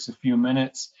only takes a few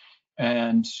minutes.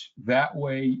 And that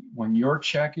way, when your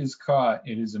check is cut,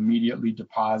 it is immediately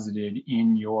deposited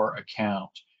in your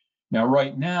account. Now,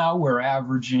 right now, we're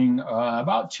averaging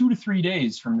about 2 to 3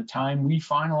 days from the time we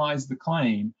finalize the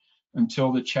claim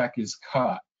until the check is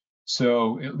cut.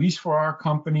 So at least for our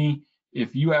company,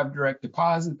 if you have direct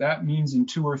deposit, that means in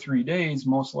 2 or 3 days,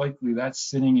 most likely that's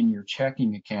sitting in your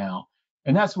checking account.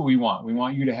 And that's what we want. We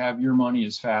want you to have your money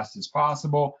as fast as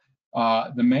possible.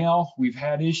 The mail, we've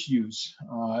had issues,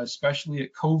 especially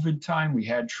at COVID time. We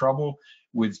had trouble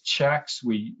with checks.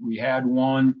 We had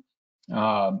one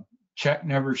check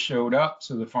never showed up,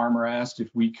 so the farmer asked if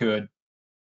we could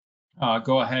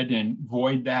go ahead and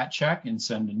void that check and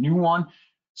send a new one.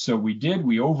 So we did.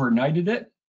 We overnighted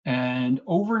it, and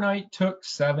overnight took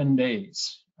 7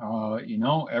 days. You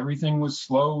know, everything was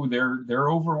slow. They're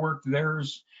overworked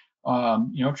theirs.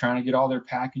 You know, trying to get all their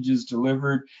packages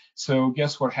delivered. So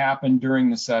guess what happened during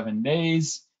the 7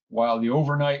 days? While the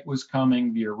overnight was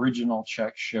coming, the original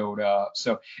check showed up.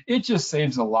 So it just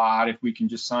saves a lot if we can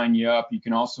just sign you up. You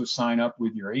can also sign up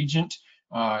with your agent.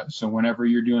 So whenever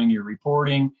you're doing your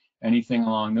reporting, anything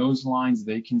along those lines,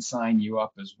 they can sign you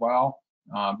up as well.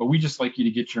 But we just like you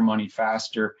to get your money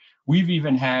faster. We've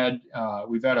even had,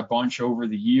 we've had a bunch over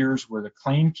the years where the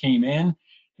claim came in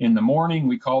the morning.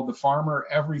 We called the farmer,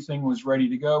 everything was ready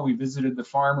to go. We visited the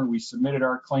farmer, we submitted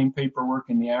our claim paperwork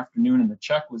in the afternoon, and the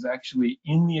check was actually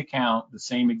in the account the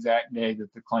same exact day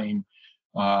that the claim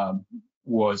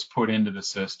was put into the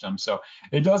system. So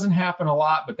it doesn't happen a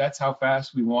lot, but that's how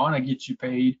fast we want to get you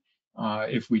paid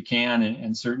if we can,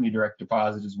 and certainly direct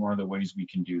deposit is one of the ways we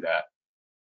can do that.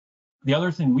 The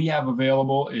other thing we have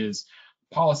available is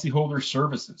policyholder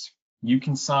services. You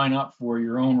can sign up for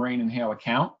your own Rain and Hail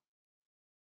account.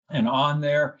 And on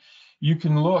there, you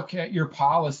can look at your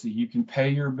policy, you can pay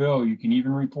your bill, you can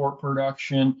even report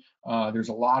production. There's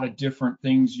a lot of different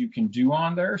things you can do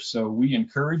on there. So we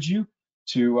encourage you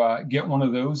to get one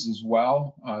of those as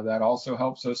well. That also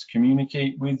helps us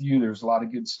communicate with you. There's a lot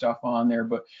of good stuff on there,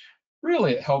 but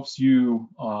really it helps you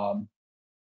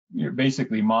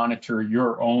basically monitor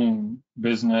your own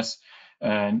business,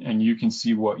 and you can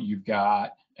see what you've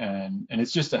got and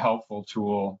it's just a helpful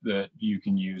tool that you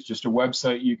can use. Just a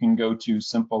website you can go to,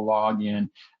 simple login,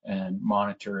 and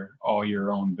monitor all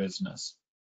your own business.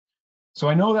 So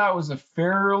I know that was a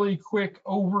fairly quick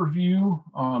overview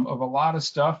of a lot of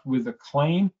stuff with a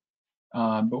claim,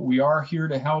 but we are here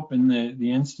to help in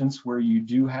the instance where you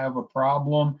do have a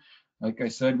problem. Like I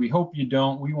said, we hope you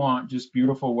don't. We want just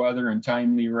beautiful weather and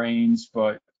timely rains,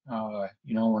 but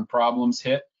you know, when problems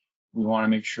hit, we want to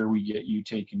make sure we get you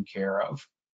taken care of.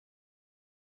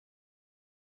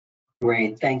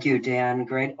 Great, thank you, Dan.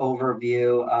 Great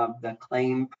overview of the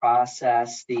claim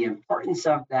process, the importance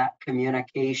of that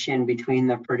communication between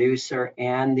the producer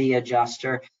and the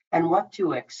adjuster, and what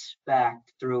to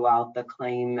expect throughout the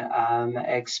claim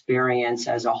experience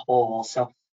as a whole.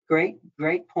 So great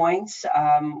points.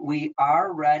 We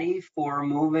are ready for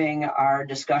moving our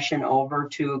discussion over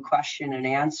to question and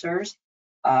answers.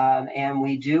 And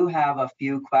we do have a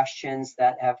few questions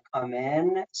that have come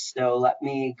in. So let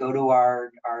me go to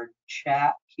our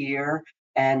chat here.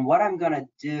 And what I'm going to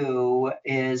do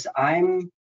is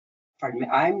I'm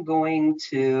going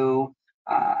to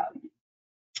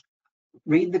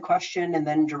read the question and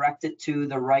then direct it to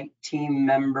the right team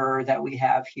member that we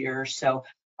have here. So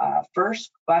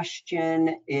first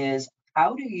question is,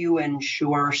 how do you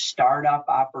ensure startup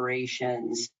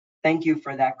operations? Thank you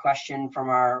for that question from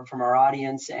our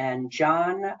audience. And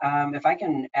John, if I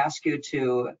can ask you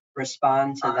to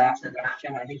respond to that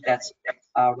question, I think that's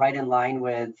right in line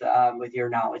with your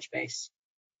knowledge base.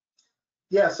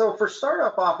 Yeah, so for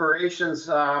startup operations,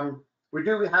 we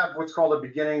do have what's called a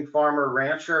beginning farmer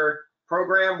rancher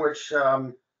program, which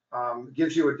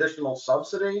gives you additional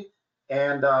subsidy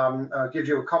and gives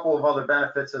you a couple of other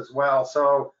benefits as well.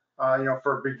 So, you know,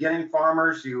 for beginning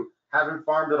farmers, you haven't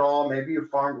farmed at all, maybe you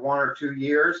farmed 1 or 2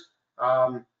 years,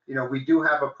 you know, we do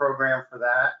have a program for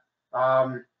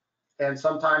that. And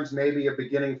sometimes maybe a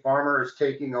beginning farmer is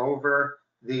taking over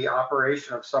the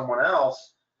operation of someone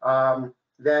else,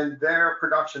 then their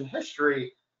production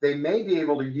history, they may be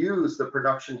able to use the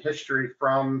production history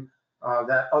from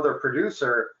that other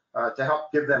producer to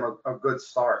help give them a good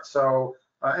start. So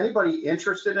anybody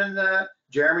interested in that,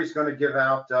 Jeremy's going to give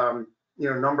out you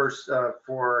know, numbers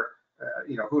for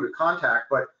you know, who to contact,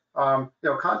 but you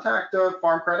know, contact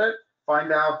Farm Credit,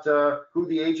 find out who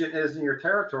the agent is in your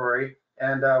territory,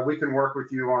 and we can work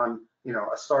with you on, you know,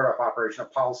 a startup operation, a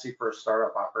policy for a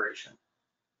startup operation.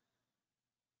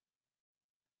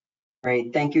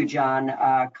 Great, thank you, John.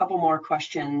 A couple more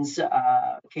questions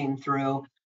came through.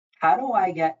 How do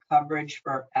I get coverage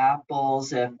for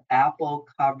apples if apple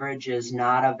coverage is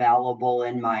not available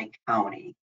in my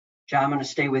county? John, I'm going to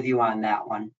stay with you on that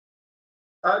one.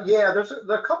 Yeah, there's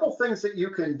a couple things that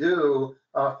you can do.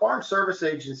 Farm Service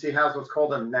Agency has what's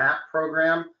called a NAP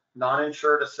program,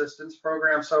 non-insured assistance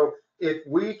program. So if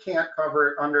we can't cover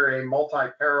it under a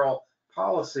multi-peril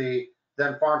policy,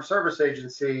 then Farm Service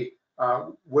Agency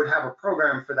would have a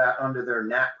program for that under their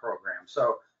NAP program.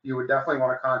 So you would definitely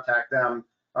want to contact them.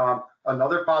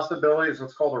 Another possibility is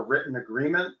what's called a written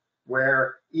agreement,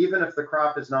 where even if the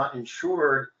crop is not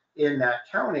insured in that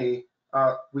county,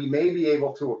 we may be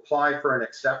able to apply for an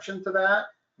exception to that.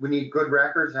 We need good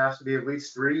records. It has to be at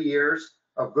least 3 years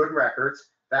of good records.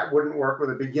 That wouldn't work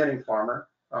with a beginning farmer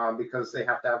because they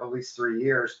have to have at least 3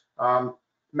 years.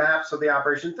 Maps of the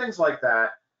operation, things like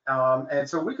that. And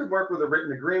so we could work with a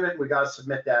written agreement. We got to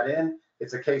submit that in.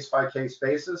 It's a case-by-case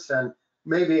basis, and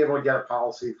may be able to get a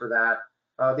policy for that.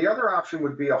 The other option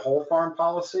would be a whole farm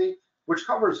policy, which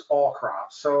covers all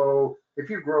crops. So if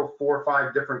you grow 4 or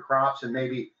 5 different crops and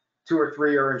maybe 2 or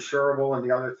 3 are insurable and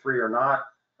the other 3 are not,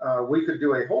 we could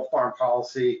do a whole farm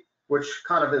policy, which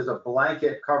kind of is a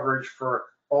blanket coverage for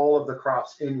all of the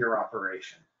crops in your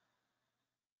operation.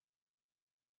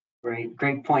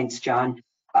 Great points, John.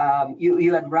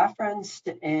 You had referenced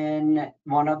in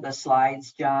one of the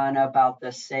slides, John, about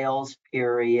the sales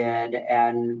period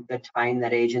and the time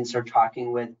that agents are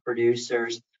talking with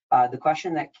producers. The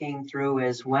question that came through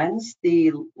is, when's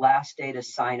the last day to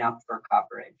sign up for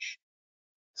coverage?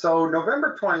 So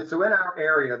November 20th, so in our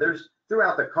area,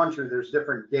 throughout the country, there's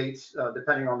different dates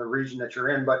depending on the region that you're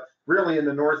in, but really in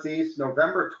the Northeast,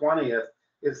 November 20th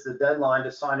is the deadline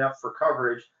to sign up for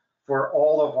coverage for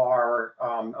all of our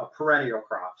perennial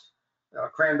crops,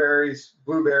 cranberries,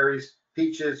 blueberries,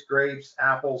 peaches, grapes,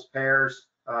 apples, pears.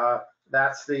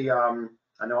 That's the,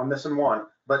 I know I'm missing one,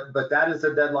 but that is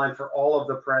the deadline for all of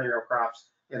the perennial crops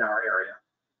in our area.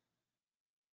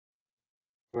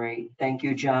 Great, thank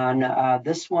you, John.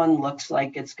 This one looks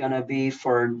like it's going to be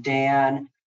for Dan.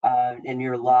 In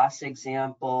your loss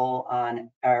example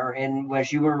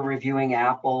as you were reviewing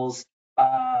apples,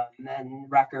 then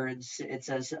records, it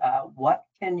says, what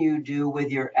can you do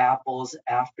with your apples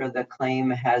after the claim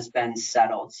has been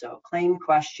settled? So claim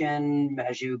question,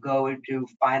 as you go to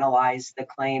finalize the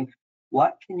claim,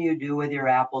 what can you do with your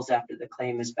apples after the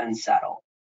claim has been settled?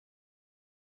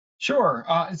 Sure,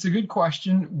 it's a good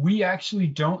question. We actually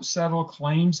don't settle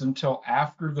claims until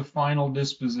after the final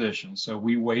disposition. So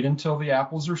we wait until the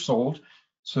apples are sold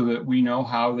so that we know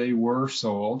how they were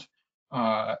sold.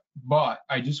 But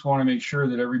I just want to make sure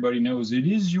that everybody knows it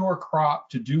is your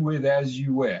crop to do with as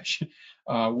you wish.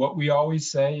 What we always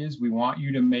say is we want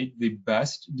you to make the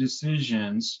best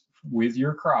decisions with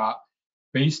your crop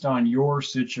based on your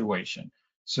situation.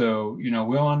 So,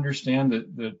 we'll understand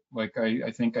that like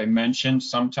I think I mentioned,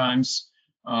 sometimes,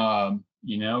 that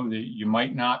you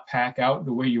might not pack out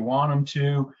the way you want them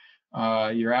to.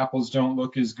 Your apples don't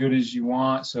look as good as you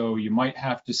want, so you might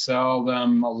have to sell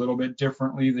them a little bit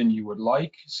differently than you would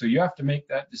like. So you have to make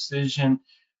that decision.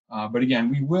 But again,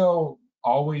 we will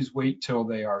always wait till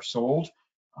they are sold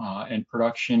and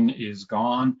production is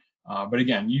gone. But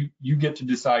again, you get to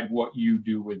decide what you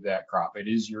do with that crop. It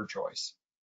is your choice.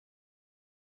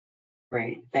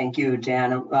 Great, thank you,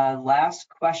 Dan. Last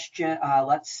question,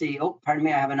 let's see. Oh, pardon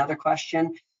me, I have another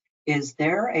question. Is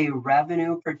there a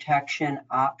revenue protection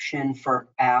option for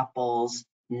apples,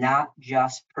 not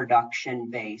just production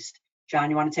based? John,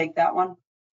 you want to take that one?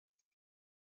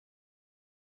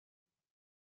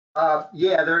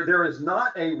 Yeah, there is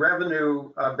not a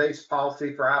revenue-based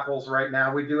policy for apples right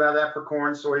now. We do have that for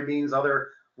corn, soybeans,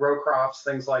 other row crops,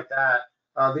 things like that.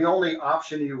 The only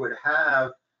option you would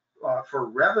have for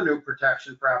revenue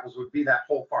protection for apples would be that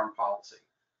whole farm policy,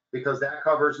 because that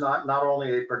covers not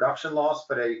only a production loss,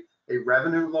 but a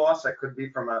revenue loss that could be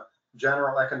from a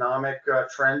general economic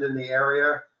trend in the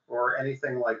area or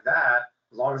anything like that,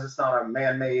 as long as it's not a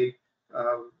man-made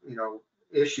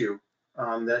issue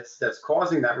that's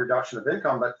causing that reduction of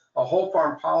income. But a whole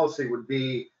farm policy would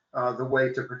be the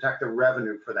way to protect the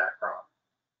revenue for that crop.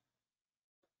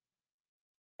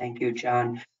 Thank you,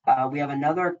 John. We have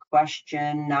another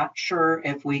question. Not sure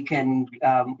if we can.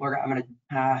 I'm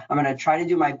gonna try to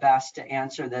do my best to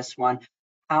answer this one.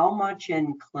 How much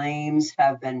in claims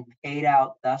have been paid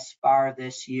out thus far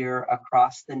this year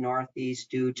across the Northeast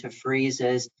due to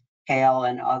freezes, hail,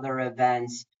 and other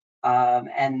events?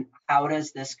 And how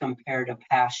does this compare to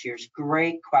past years?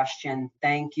 Great question.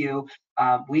 Thank you.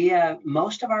 We have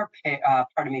most of our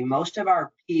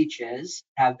peaches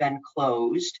have been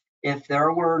closed. If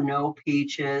there were no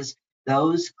peaches,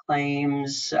 those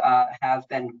claims have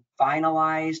been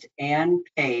finalized and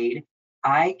paid.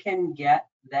 I can get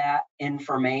that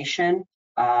information.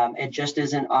 It just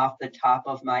isn't off the top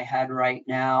of my head right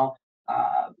now.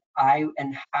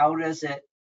 And how does it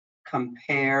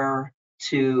compare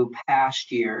to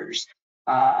past years?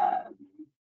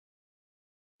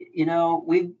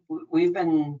 We've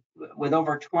been with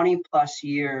over 20 plus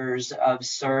years of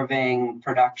serving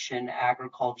production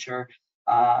agriculture.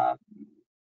 I've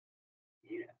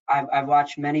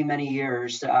watched many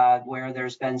years where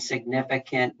there's been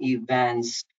significant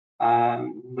events.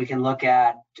 We can look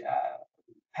at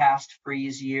past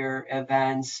freeze year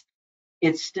events.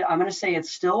 I'm going to say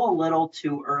it's still a little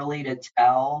too early to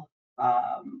tell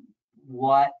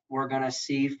what we're going to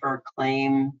see for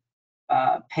claim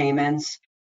payments.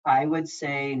 I would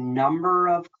say number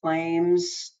of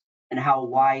claims and how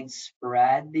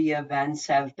widespread the events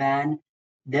have been.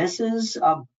 This is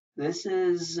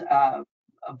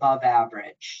above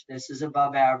average. This is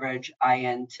above average. I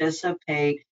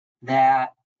anticipate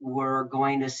that we're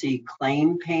going to see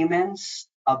claim payments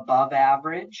above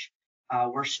average.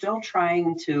 We're still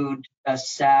trying to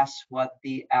assess what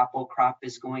the apple crop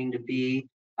is going to be.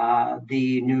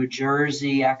 The New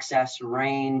Jersey excess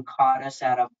rain caught us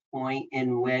at a point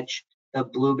in which the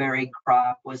blueberry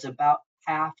crop was about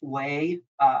halfway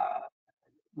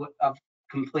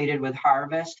completed with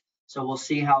harvest. So we'll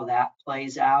see how that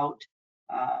plays out.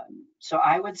 So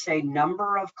I would say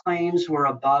number of claims were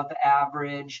above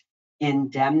average.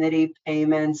 Indemnity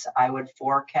payments, I would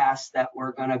forecast that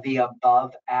we're going to be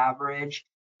above average.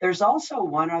 There's also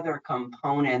one other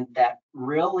component that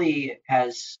really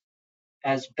has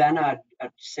been a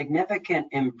significant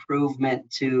improvement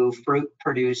to fruit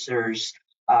producers'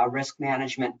 risk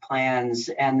management plans,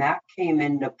 and that came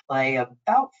into play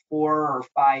about 4 or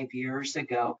 5 years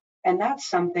ago. And that's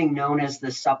something known as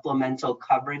the supplemental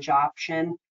coverage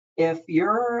option. If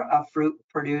you're a fruit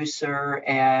producer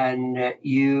and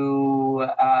you're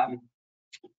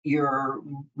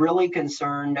really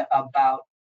concerned about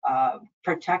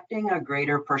protecting a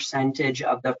greater percentage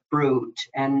of the fruit,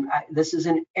 and this is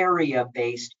an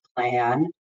area-based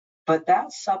plan, but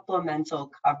that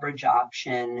supplemental coverage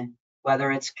option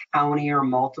whether it's county or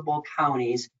multiple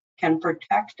counties, can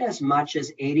protect as much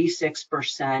as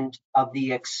 86% of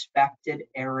the expected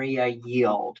area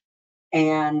yield.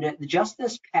 And just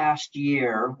this past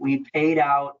year, we paid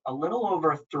out a little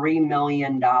over $3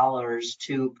 million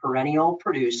to perennial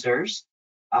producers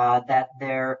that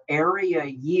their area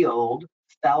yield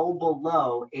fell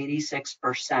below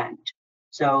 86%.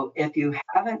 So if you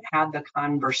haven't had the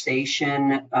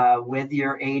conversation with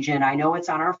your agent, I know it's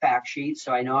on our fact sheet.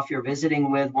 So I know if you're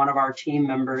visiting with one of our team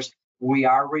members, we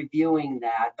are reviewing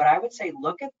that. But I would say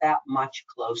look at that much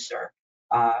closer.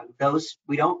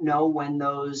 We don't know when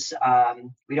those,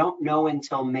 we don't know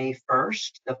until May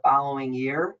 1st, the following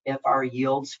year, if our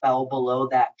yields fell below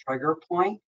that trigger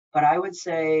point. But I would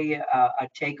say a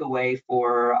takeaway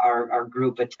for our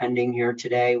group attending here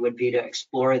today would be to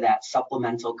explore that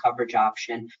supplemental coverage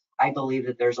option. I believe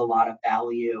that there's a lot of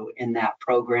value in that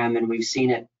program, and we've seen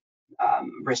it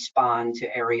respond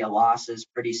to area losses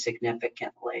pretty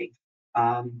significantly.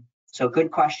 So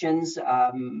good questions,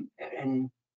 and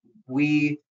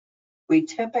we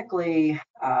typically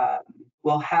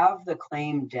will have the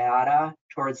claim data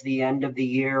towards the end of the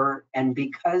year, and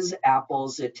because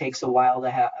apples, it takes a while to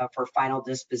have for final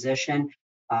disposition.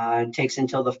 It takes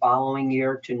until the following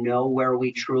year to know where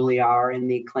we truly are in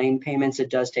the claim payments.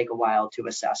 It does take a while to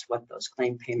assess what those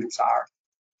claim payments are.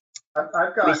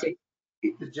 I've got,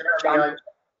 Jeremy,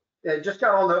 I just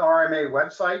got on the RMA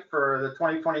website for the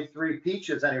 2023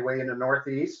 peaches anyway in the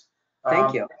Northeast.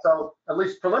 Thank you. So at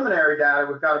least preliminary data,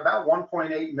 we've got about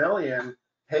 1.8 million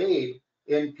paid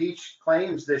in peach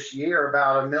claims this year.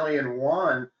 About 1.1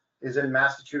 million is in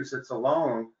Massachusetts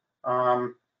alone.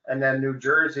 And then New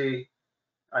Jersey,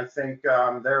 I think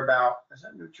they're about, is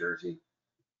that New Jersey?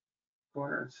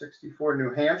 464.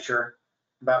 New Hampshire,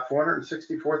 about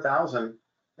 464,000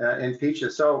 in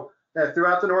peaches. So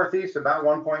throughout the Northeast, about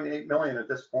 1.8 million at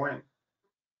this point.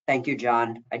 Thank you,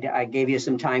 John. I gave you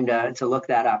some time to look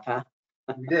that up, huh?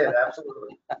 You did,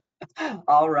 absolutely.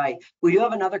 All right. We do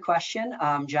have another question.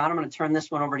 John, I'm going to turn this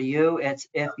one over to you. It's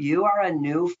if you are a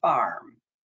new farm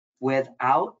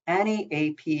without any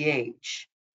APH,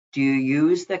 do you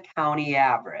use the county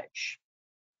average?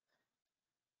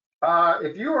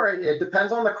 If you are, it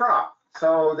depends on the crop.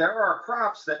 So there are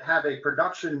crops that have a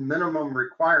production minimum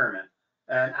requirement,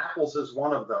 and apples is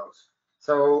one of those.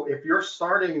 So if you're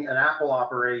starting an apple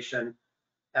operation,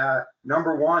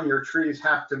 number one, your trees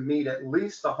have to meet at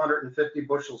least 150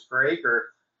 bushels per acre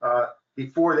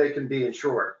before they can be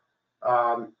insured.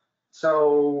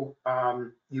 So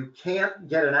you can't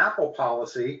get an apple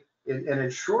policy and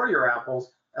insure your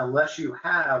apples unless you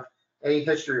have a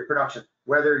history of production,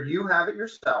 whether you have it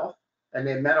yourself and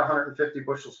they met 150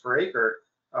 bushels per acre,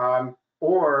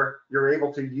 or you're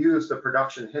able to use the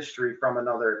production history from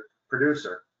another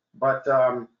producer. But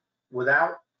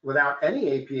without any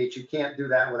APH, you can't do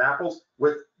that with apples.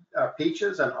 With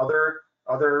peaches and other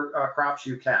crops,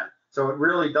 you can. So it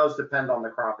really does depend on the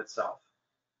crop itself.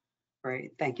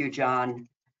 Great, thank you, John.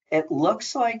 It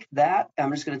looks like that.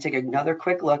 I'm just going to take another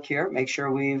quick look here, make sure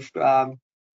we've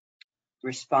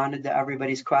responded to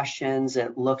everybody's questions.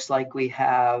 It looks like we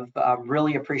have.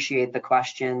 Really appreciate the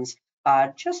questions.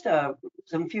 Just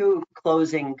some few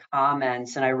closing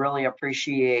comments, and I really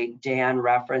appreciate Dan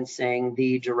referencing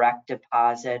the direct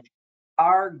deposit.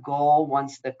 Our goal,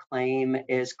 once the claim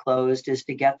is closed, is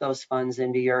to get those funds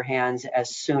into your hands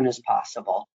as soon as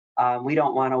possible. We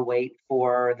don't want to wait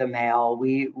for the mail.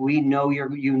 We know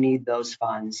you need those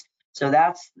funds. So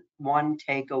that's one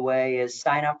takeaway, is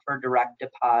sign up for direct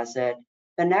deposit.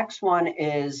 The next one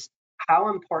is how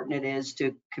important it is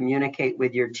to communicate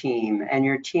with your team. And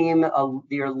your team,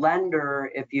 your lender,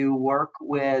 if you work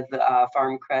with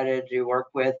Farm Credit, you work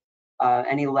with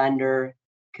any lender,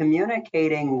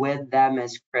 communicating with them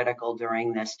is critical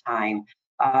during this time.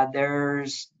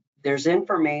 There's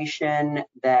information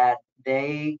that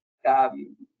they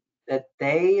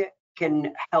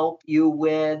can help you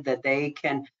with, that they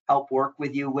can help work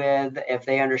with you with if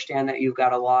they understand that you've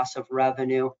got a loss of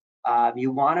revenue.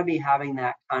 You want to be having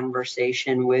that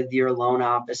conversation with your loan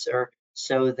officer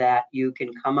so that you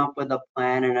can come up with a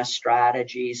plan and a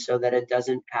strategy so that it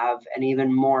doesn't have an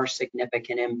even more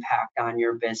significant impact on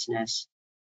your business.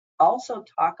 Also,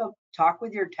 talk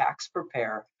with your tax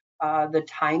preparer. The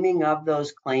timing of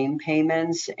those claim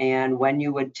payments and when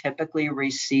you would typically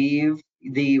receive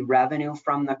the revenue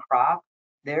from the crop.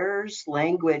 There's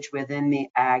language within the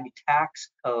Ag Tax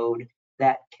Code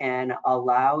that can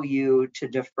allow you to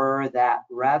defer that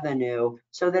revenue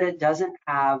so that it doesn't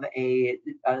have a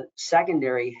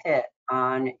secondary hit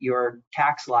on your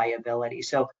tax liability.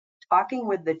 So talking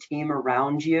with the team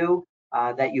around you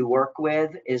that you work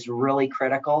with is really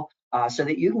critical. so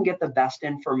that you can get the best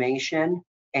information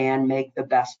and make the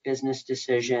best business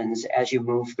decisions as you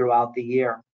move throughout the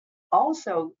year.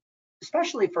 Also,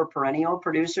 especially for perennial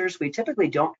producers, we typically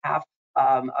don't have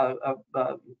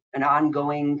an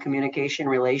ongoing communication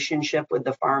relationship with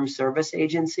the Farm Service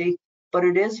Agency, but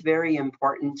it is very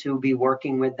important to be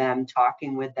working with them,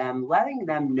 talking with them, letting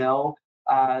them know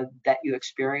that you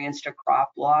experienced a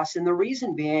crop loss. And the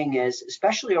reason being is,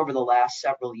 especially over the last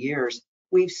several years,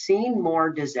 we've seen more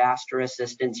disaster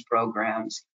assistance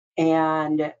programs.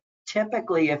 And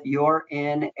typically, if you're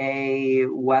in a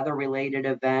weather-related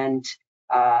event,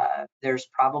 there's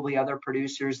probably other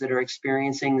producers that are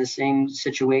experiencing the same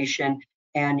situation,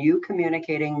 and you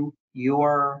communicating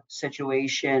your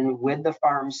situation with the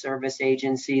Farm Service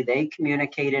Agency, they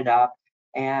communicate it up.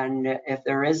 And if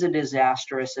there is a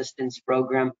disaster assistance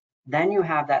program, then you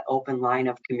have that open line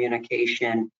of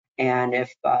communication. And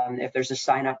if there's a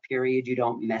sign-up period, you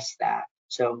don't miss that.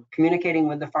 So communicating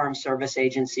with the Farm Service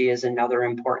Agency is another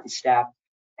important step.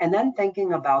 And then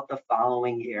thinking about the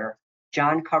following year.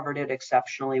 John covered it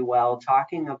exceptionally well,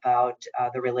 talking about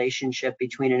the relationship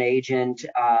between an agent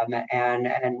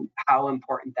and how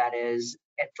important that is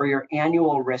for your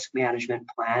annual risk management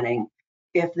planning.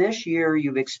 If this year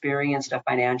you've experienced a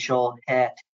financial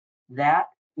hit, that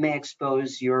may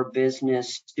expose your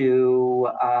business to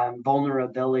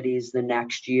vulnerabilities the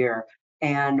next year.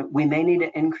 And we may need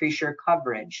to increase your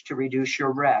coverage to reduce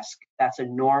your risk. That's a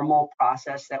normal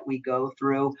process that we go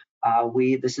through.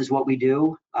 This is what we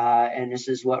do, and this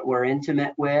is what we're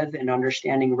intimate with in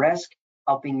understanding risk,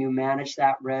 helping you manage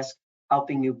that risk,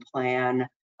 helping you plan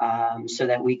so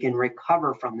that we can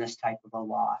recover from this type of a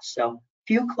loss. So a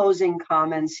few closing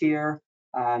comments here.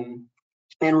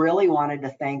 And really wanted to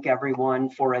thank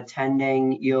everyone for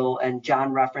attending. And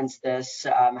John referenced this,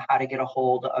 how to get a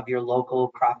hold of your local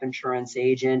crop insurance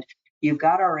agent. You've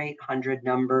got our 800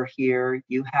 number here.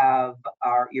 You have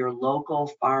your local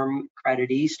Farm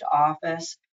Credit East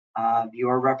office.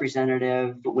 Your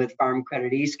representative with Farm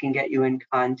Credit East can get you in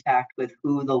contact with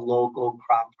who the local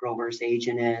Crop Growers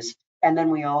agent is. And then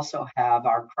we also have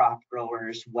our Crop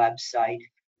Growers website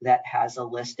that has a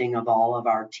listing of all of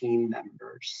our team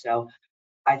members. So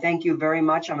I thank you very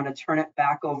much. I'm going to turn it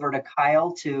back over to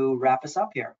Kyle to wrap us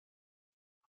up here.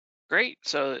 Great.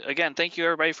 So again, thank you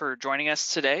everybody for joining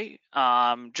us today.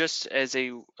 Just as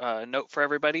a note for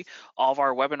everybody, all of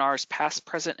our webinars, past,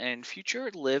 present, and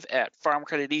future, live at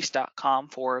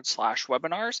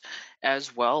farmcrediteast.com/webinars,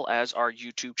 as well as our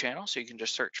YouTube channel. So you can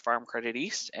just search Farm Credit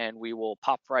East and we will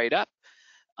pop right up.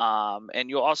 And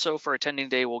you'll also, for attending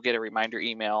day, will get a reminder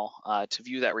email to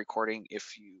view that recording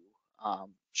if you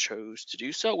chose to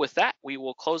do so. With that, we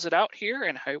will close it out here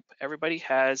and hope everybody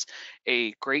has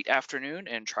a great afternoon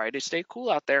and try to stay cool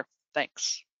out there.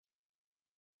 Thanks.